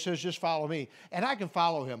do this. He says, just follow me. And I can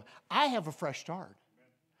follow Him. I have a fresh start.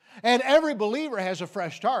 And every believer has a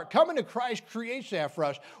fresh start. Coming to Christ creates that for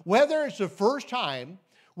us. Whether it's the first time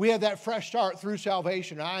we have that fresh start through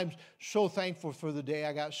salvation. I'm so thankful for the day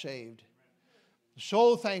I got saved.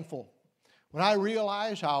 So thankful. When I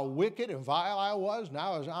realized how wicked and vile I was,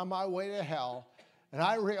 now I was on my way to hell. And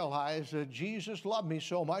I realized that Jesus loved me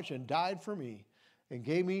so much and died for me and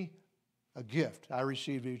gave me a gift. I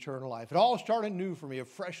received eternal life. It all started new for me, a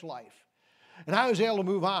fresh life. And I was able to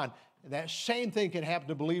move on. And that same thing can happen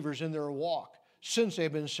to believers in their walk since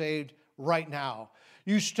they've been saved right now.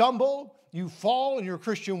 You stumble, you fall in your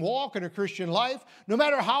Christian walk, in your Christian life. No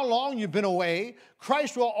matter how long you've been away,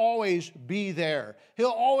 Christ will always be there. He'll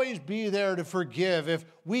always be there to forgive if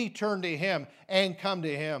we turn to Him and come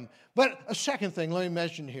to Him. But a second thing, let me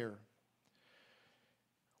mention here.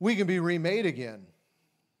 We can be remade again.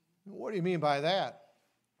 What do you mean by that?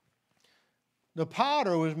 The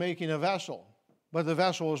potter was making a vessel, but the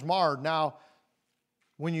vessel was marred. Now,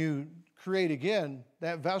 when you create again,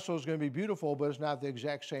 that vessel is going to be beautiful, but it's not the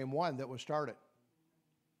exact same one that was started.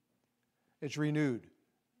 It's renewed.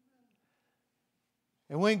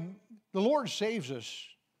 And when the Lord saves us,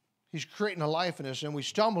 He's creating a life in us, and we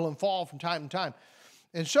stumble and fall from time to time.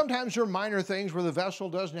 And sometimes there are minor things where the vessel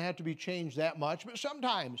doesn't have to be changed that much, but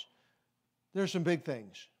sometimes there's some big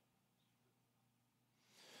things.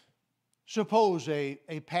 Suppose a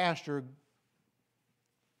pastor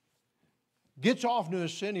gets off into a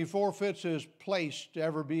sin, he forfeits his place to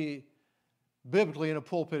ever be biblically in a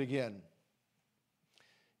pulpit again.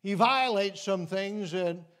 He violates some things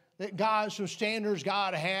that God, some standards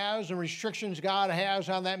God has and restrictions God has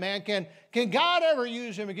on that man. Can God ever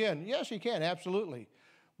use him again? Yes, he can, absolutely.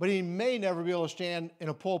 But he may never be able to stand in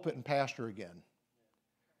a pulpit and pastor again.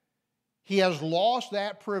 He has lost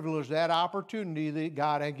that privilege, that opportunity that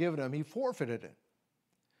God had given him. He forfeited it.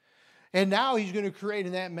 And now he's going to create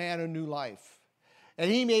in that man a new life. And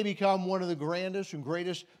he may become one of the grandest and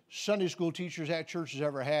greatest Sunday school teachers that church has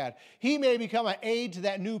ever had. He may become an aide to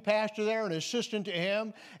that new pastor there, an assistant to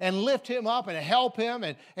him, and lift him up and help him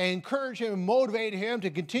and encourage him and motivate him to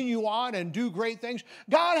continue on and do great things.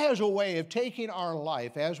 God has a way of taking our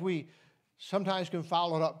life, as we sometimes can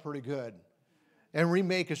follow it up pretty good, and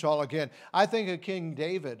remake us all again. I think of King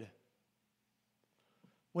David.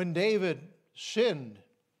 When David sinned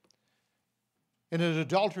in his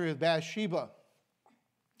adultery with Bathsheba,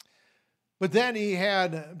 but then he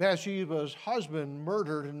had Bathsheba's husband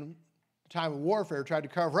murdered in the time of warfare, tried to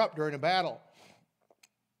cover up during a battle.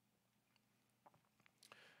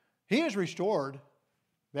 He is restored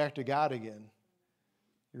back to God again.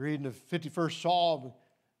 You read in the 51st Psalm,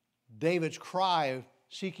 David's cry of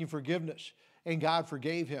seeking forgiveness, and God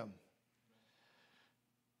forgave him.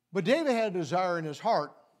 But David had a desire in his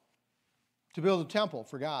heart to build a temple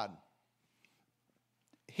for God.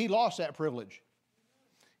 He lost that privilege.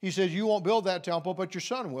 He says, you won't build that temple, but your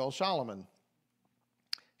son will, Solomon.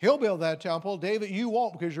 He'll build that temple. David, you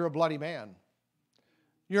won't, because you're a bloody man.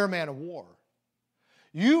 You're a man of war.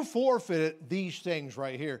 You forfeited these things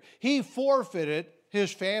right here. He forfeited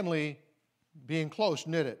his family being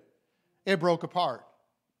close-knitted. It broke apart.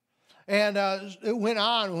 And it went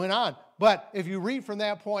on and went on. But if you read from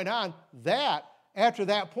that point on, after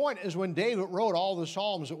that point is when David wrote all the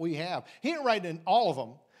Psalms that we have. He didn't write in all of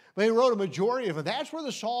them, but he wrote a majority of them. That's where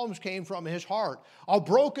the Psalms came from, his heart. A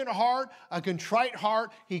broken heart, a contrite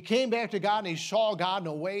heart. He came back to God and he saw God in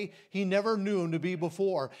a way he never knew him to be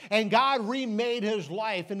before. And God remade his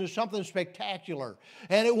life into something spectacular.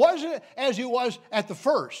 And it wasn't as it was at the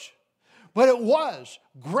first, but it was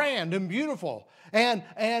grand and beautiful. And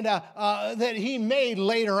that he made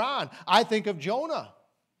later on. I think of Jonah.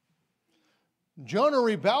 Jonah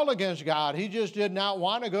rebelled against God. He just did not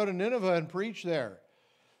want to go to Nineveh and preach there.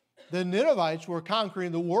 The Ninevites were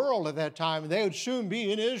conquering the world at that time, and they would soon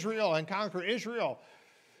be in Israel and conquer Israel.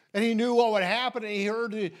 And he knew what would happen, and he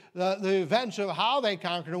heard the events of how they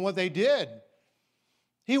conquered and what they did.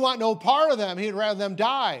 He wanted no part of them. He'd rather them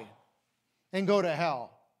die and go to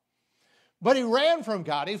hell. But he ran from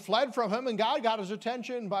God. He fled from him, and God got his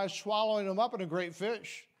attention by swallowing him up in a great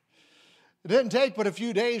fish. It didn't take but a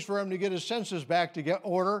few days for him to get his senses back to get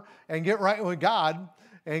order and get right with God.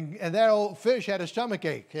 And that old fish had a stomach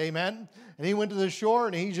ache, amen? And he went to the shore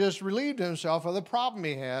and he just relieved himself of the problem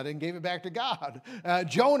he had and gave it back to God.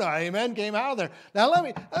 Jonah, amen, came out of there. Now let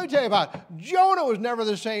me tell you about it. Jonah was never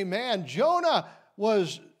the same man. Jonah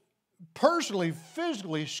was personally,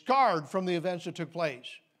 physically scarred from the events that took place.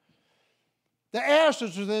 The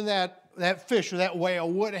acids within that fish or that whale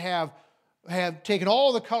would have taken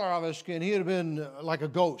all the color out of his skin. He would have been like a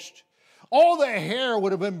ghost. All the hair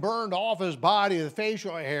would have been burned off his body, the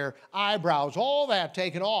facial hair, eyebrows, all that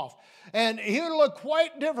taken off. And he would look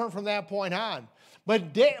quite different from that point on.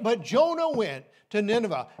 But Jonah went to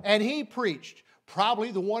Nineveh and he preached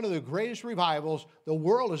probably one of the greatest revivals the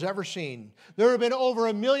world has ever seen. There have been over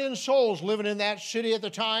 1 million souls living in that city at the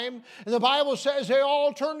time. And the Bible says they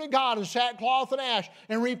all turned to God in sackcloth and ash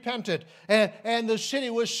and repented. And the city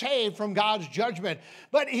was saved from God's judgment.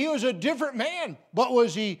 But he was a different man. But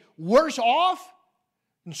was he worse off?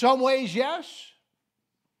 In some ways, yes.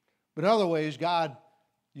 But in other ways, God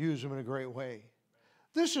used him in a great way.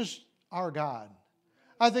 This is our God.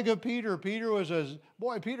 I think of Peter. Peter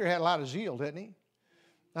had a lot of zeal, didn't he?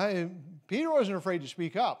 Peter wasn't afraid to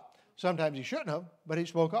speak up. Sometimes he shouldn't have, but he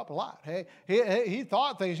spoke up a lot. Hey, he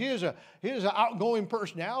thought things. He is an outgoing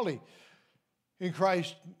personality. And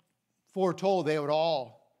Christ foretold they would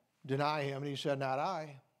all deny him, and he said, not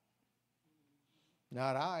I.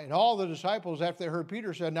 Not I. And all the disciples, after they heard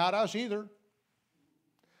Peter, said, not us either.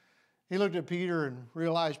 He looked at Peter and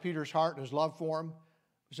realized Peter's heart and his love for him.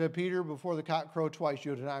 He said, Peter, before the cock crow twice,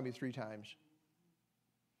 you'll deny me 3 times.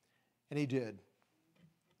 And he did.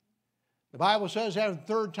 The Bible says that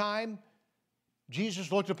the 3rd time,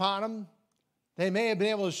 Jesus looked upon him. They may have been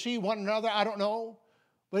able to see one another, I don't know.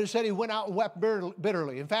 But it said he went out and wept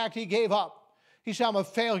bitterly. In fact, he gave up. He said, I'm a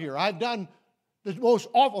failure. I've done the most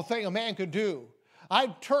awful thing a man could do. I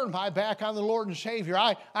turned my back on the Lord and Savior.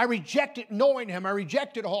 I rejected knowing him. I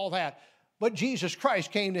rejected all that. But Jesus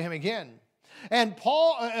Christ came to him again. And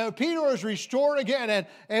Peter was restored again.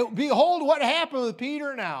 And behold what happened with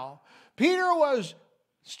Peter now. Peter was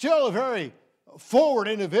still a very forward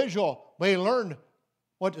individual, but he learned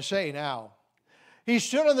what to say now. He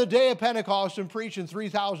stood on the day of Pentecost and preached, and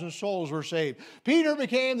 3,000 souls were saved. Peter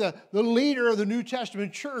became the leader of the New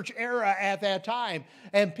Testament church era at that time,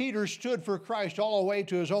 and Peter stood for Christ all the way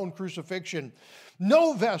to his own crucifixion.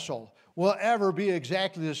 No vessel will ever be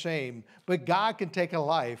exactly the same, but God can take a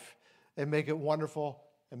life and make it wonderful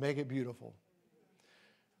and make it beautiful.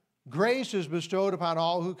 Grace is bestowed upon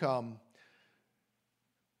all who come,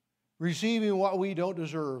 receiving what we don't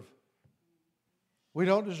deserve. We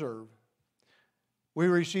don't deserve. We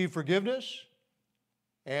receive forgiveness,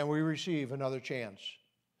 and we receive another chance.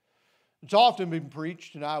 It's often been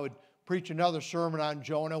preached, and I would preach another sermon on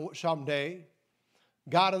Jonah someday,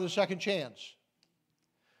 God of the second chance.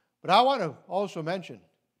 But I want to also mention,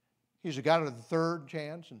 he's a God of the third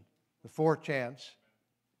chance and the fourth chance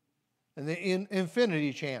and the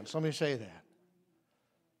infinity chance. Let me say that.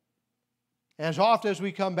 As often as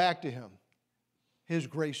we come back to him, his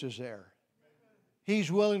grace is there.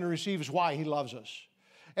 He's willing to receive us. Why? He loves us.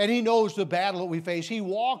 And he knows the battle that we face. He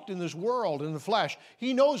walked in this world in the flesh.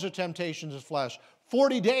 He knows the temptations of flesh.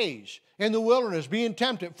 40 days in the wilderness, being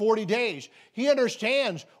tempted 40 days. He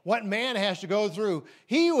understands what man has to go through.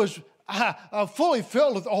 He was fully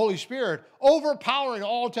filled with the Holy Spirit, overpowering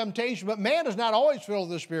all temptation. But man is not always filled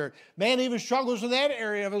with the Spirit. Man even struggles in that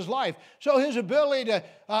area of his life. So his ability to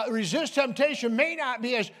resist temptation may not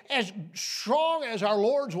be as strong as our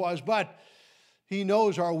Lord's was, but he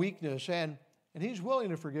knows our weakness, and he's willing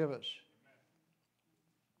to forgive us.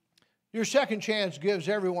 Your second chance gives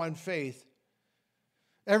everyone faith.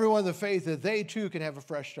 Everyone the faith that they too can have a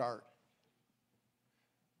fresh start.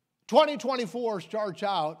 2024 starts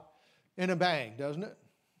out in a bang, doesn't it?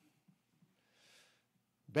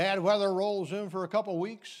 Bad weather rolls in for a couple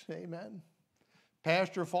weeks. Amen.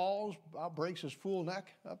 Pastor falls, about breaks his fool neck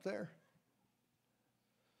up there.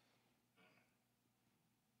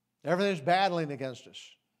 Everything's battling against us.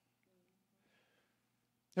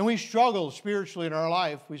 And we struggle spiritually in our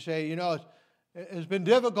life. We say, you know, it's been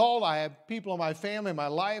difficult. I have people in my family, in my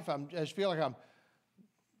life. I just feel like I'm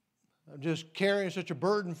just carrying such a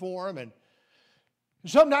burden for them. And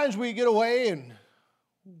sometimes we get away and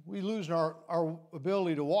we lose our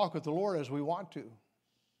ability to walk with the Lord as we want to.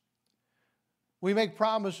 We make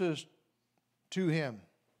promises to him,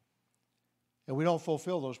 and we don't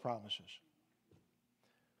fulfill those promises.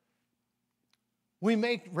 We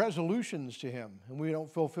make resolutions to him, and we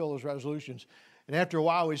don't fulfill those resolutions. And after a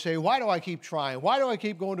while, we say, why do I keep trying? Why do I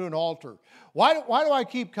keep going to an altar? Why do I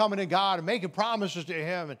keep coming to God and making promises to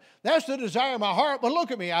him? And that's the desire of my heart. But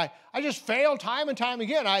look at me. I just fail time and time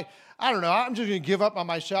again. I don't know. I'm just going to give up on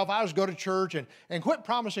myself. I just go to church and quit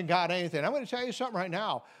promising God anything. I'm going to tell you something right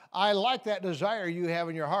now. I like that desire you have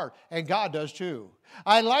in your heart, and God does too.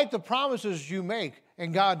 I like the promises you make,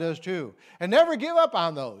 and God does too. And never give up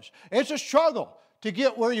on those. It's a struggle to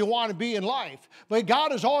get where you want to be in life. But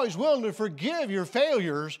God is always willing to forgive your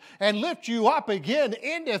failures and lift you up again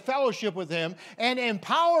into fellowship with him and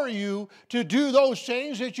empower you to do those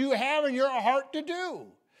things that you have in your heart to do.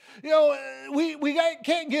 You know, we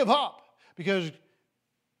can't give up because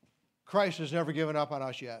Christ has never given up on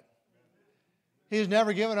us yet. He's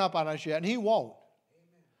never given up on us yet, and he won't.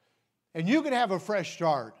 And you can have a fresh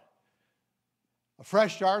start. A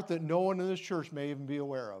fresh start that no one in this church may even be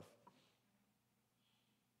aware of.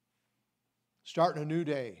 Starting a new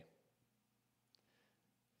day.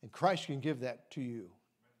 And Christ can give that to you.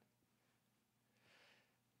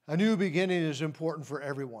 A new beginning is important for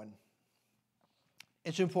everyone.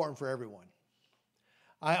 It's important for everyone.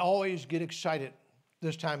 I always get excited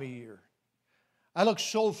this time of year. I look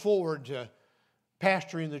so forward to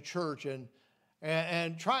pastoring the church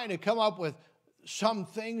and trying to come up with some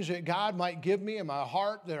things that God might give me in my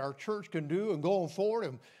heart that our church can do and going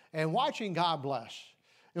forward and watching God bless.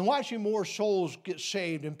 And watching more souls get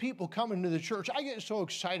saved and people coming to the church. I get so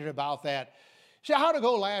excited about that. See, how'd it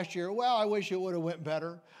go last year? Well, I wish it would have went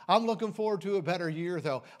better. I'm looking forward to a better year,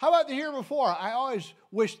 though. How about the year before? I always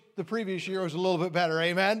wish the previous year was a little bit better,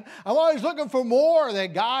 amen? I'm always looking for more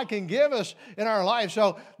that God can give us in our life.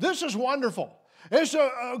 So this is wonderful. It's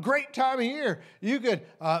a great time of year. You could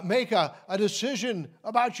make a decision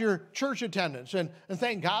about your church attendance and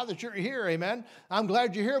thank God that you're here, amen? I'm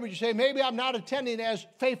glad you're here, but you say, maybe I'm not attending as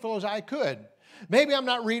faithful as I could. Maybe I'm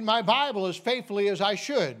not reading my Bible as faithfully as I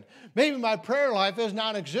should. Maybe my prayer life is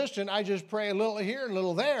non-existent. I just pray a little here and a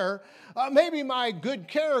little there. Maybe my good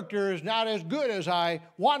character is not as good as I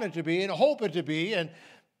want it to be and hope it to be. And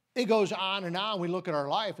It goes on and on. We look at our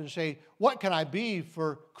life and say, what can I be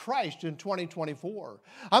for Christ in 2024?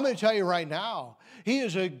 I'm going to tell you right now, He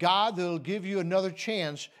is a God that will give you another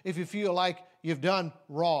chance if you feel like you've done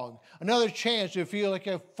wrong. Another chance if you feel like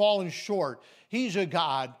you've fallen short. He's a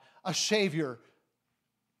God, a Savior,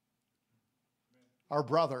 our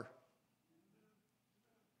brother,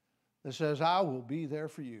 that says, I will be there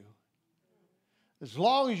for you. As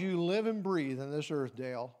long as you live and breathe on this earth,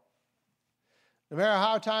 Dale. No matter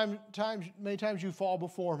how many times you fall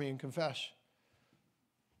before me and confess,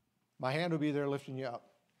 my hand will be there lifting you up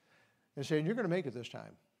and saying, you're going to make it this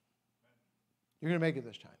time. You're going to make it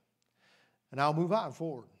this time. And I'll move on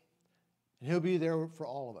forward. And He'll be there for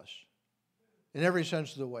all of us in every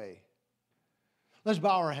sense of the way. Let's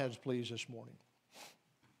bow our heads, please, this morning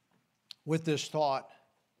with this thought.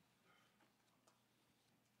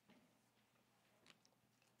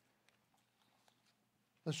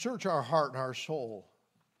 Let's search our heart and our soul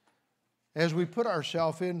as we put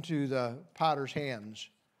ourselves into the potter's hands,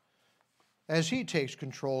 as He takes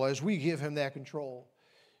control, as we give Him that control.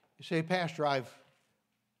 You say, Pastor, I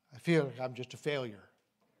feel like I'm just a failure.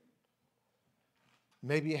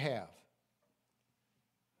 Maybe you have,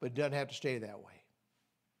 but it doesn't have to stay that way.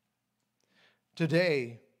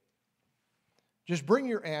 Today, just bring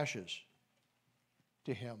your ashes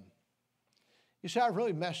to Him. You say, I've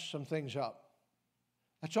really messed some things up.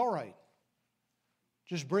 That's all right.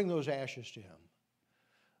 Just bring those ashes to Him.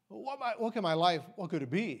 What can my life, what could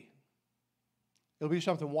it be? It'll be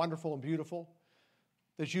something wonderful and beautiful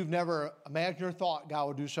that you've never imagined or thought God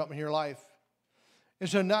would do something in your life.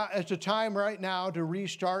 It's a time right now to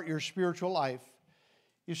restart your spiritual life.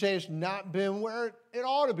 You say it's not been where it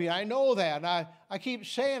ought to be. I know that. And I keep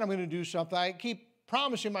saying I'm going to do something. I keep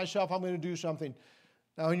promising myself I'm going to do something.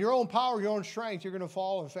 Now, in your own power, your own strength, you're going to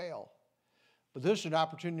fall and fail. But this is an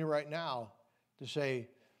opportunity right now to say,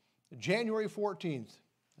 January 14th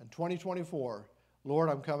in 2024, Lord,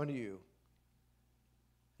 I'm coming to you.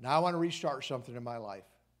 And I want to restart something in my life.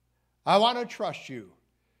 I want to trust you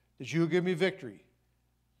that you'll give me victory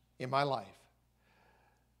in my life.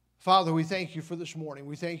 Father, we thank you for this morning.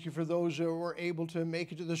 We thank you for those who were able to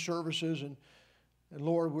make it to the services. And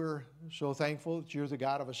Lord, we're so thankful that you're the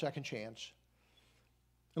God of a second chance.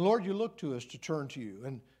 And Lord, you look to us to turn to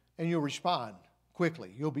you. And you'll respond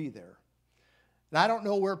quickly. You'll be there. And I don't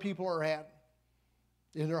know where people are at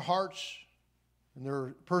in their hearts, in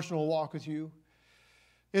their personal walk with you,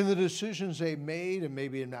 in the decisions they've made and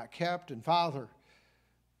maybe have not kept. And Father,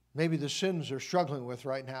 maybe the sins they're struggling with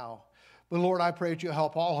right now. But Lord, I pray that you'll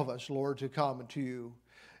help all of us, Lord, to come to you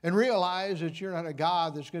and realize that you're not a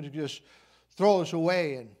God that's going to just throw us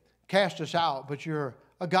away and cast us out, but you're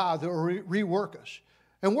a God that will rework us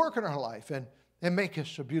and work in our life and make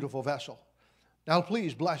us a beautiful vessel. Now,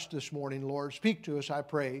 please bless this morning, Lord. Speak to us, I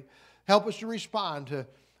pray. Help us to respond to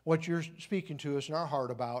what you're speaking to us in our heart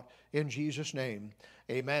about. In Jesus' name,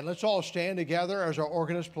 amen. Let's all stand together as our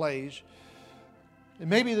organist plays. And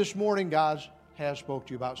maybe this morning God has spoke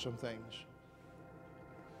to you about some things.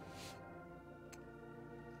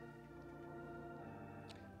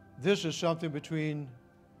 This is something between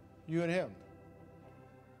you and Him.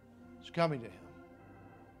 It's coming to Him.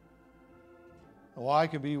 Well, I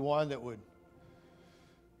could be one that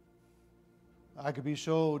I could be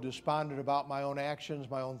so despondent about my own actions,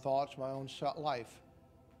 my own thoughts, my own life.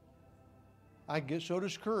 I get so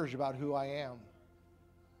discouraged about who I am.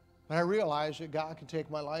 But I realize that God can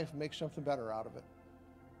take my life and make something better out of it.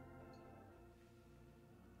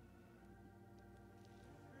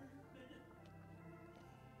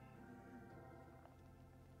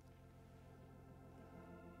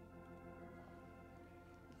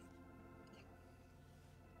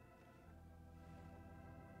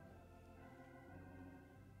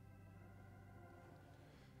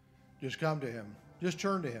 Just come to Him. Just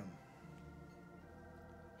turn to Him.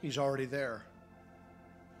 He's already there.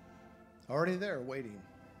 Already there, waiting.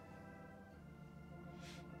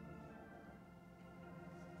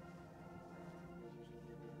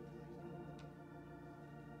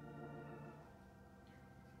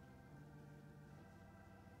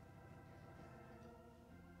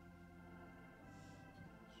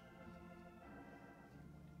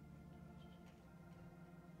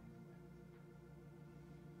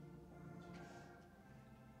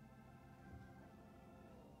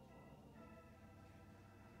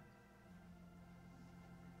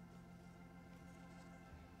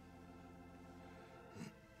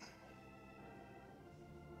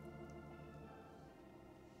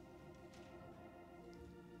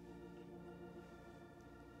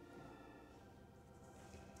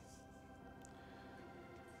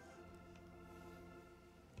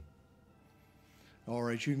 All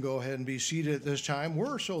right, you can go ahead and be seated at this time.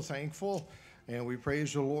 We're so thankful, and we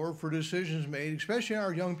praise the Lord for decisions made, especially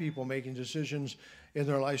our young people making decisions in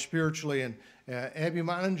their life spiritually. And Abby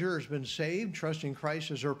Moninger has been saved, trusting Christ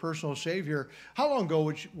as her personal Savior. How long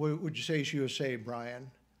ago would you say she was saved, Brian?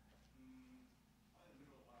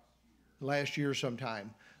 Last year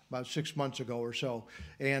sometime, about 6 months ago or so.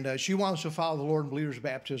 And she wants to follow the Lord in believer's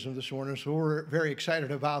baptism this morning, so we're very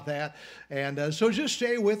excited about that. And so just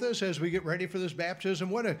stay with us as we get ready for this baptism.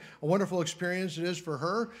 What a wonderful experience it is for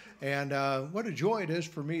her, and what a joy it is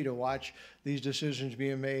for me to watch these decisions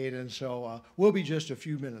being made. And so we'll be just a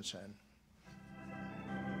few minutes in.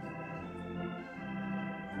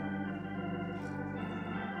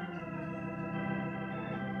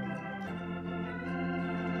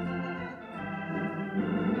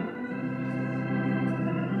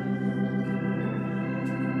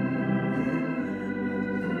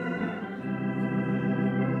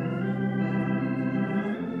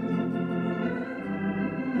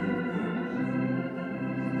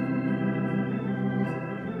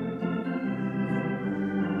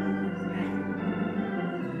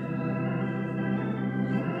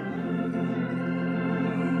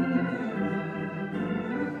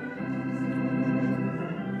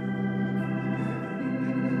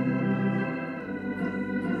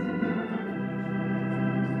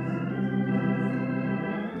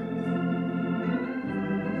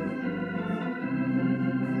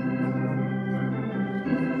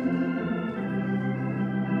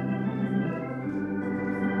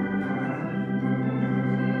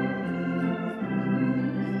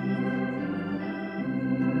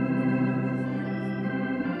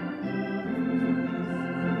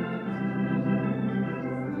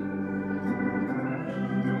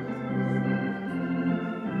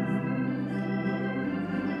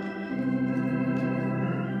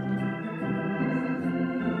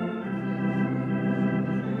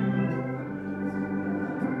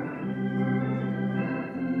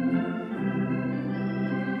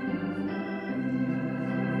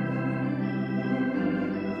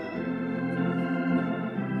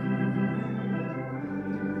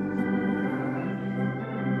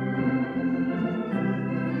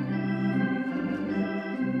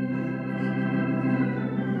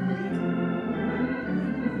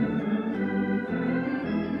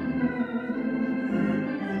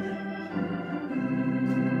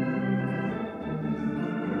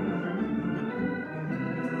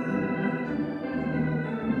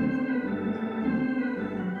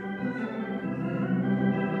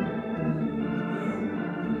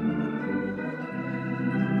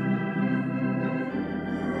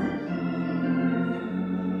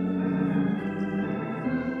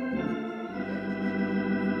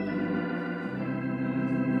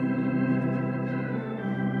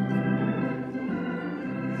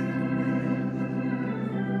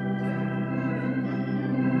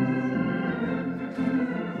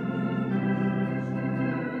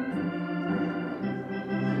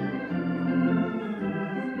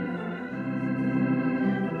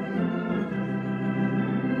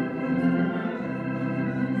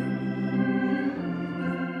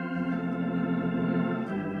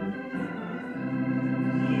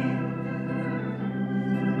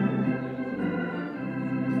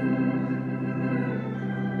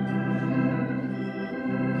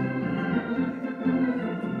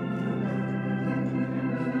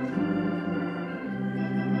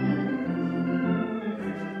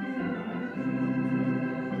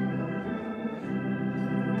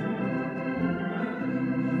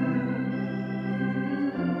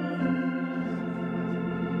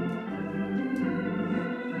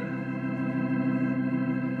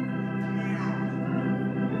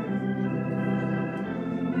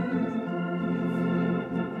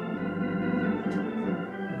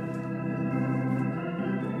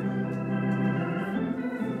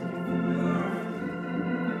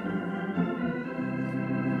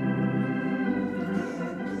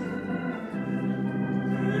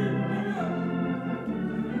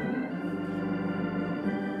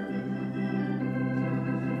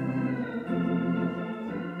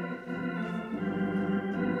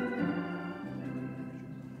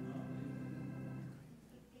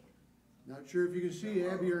 Not sure if you can see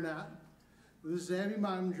Abby or not. This is Abby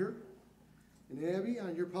Moninger. And Abby,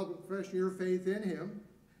 on your public profession of your faith in him,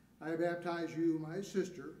 I baptize you, my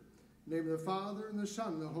sister, in the name of the Father, and the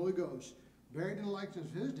Son, and the Holy Ghost, buried in the likeness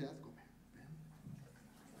of his death, go back,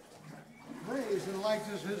 Ben. Raised in the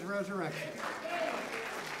likeness of his resurrection.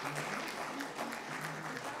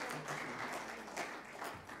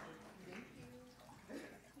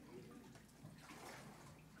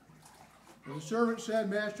 And the servant said,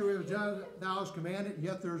 Master, we have done thou hast commanded, and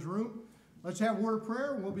yet there's room. Let's have a word of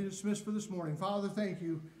prayer, and we'll be dismissed for this morning. Father, thank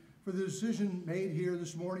you for the decision made here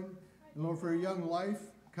this morning, and Lord, for a young life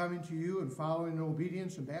coming to you and following in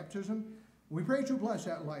obedience and baptism. We pray that you'll bless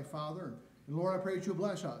that life, Father. And Lord, I pray that you'll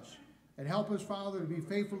bless us and help us, Father, to be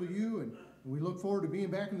faithful to you. And we look forward to being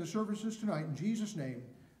back in the services tonight. In Jesus' name,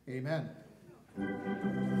 amen.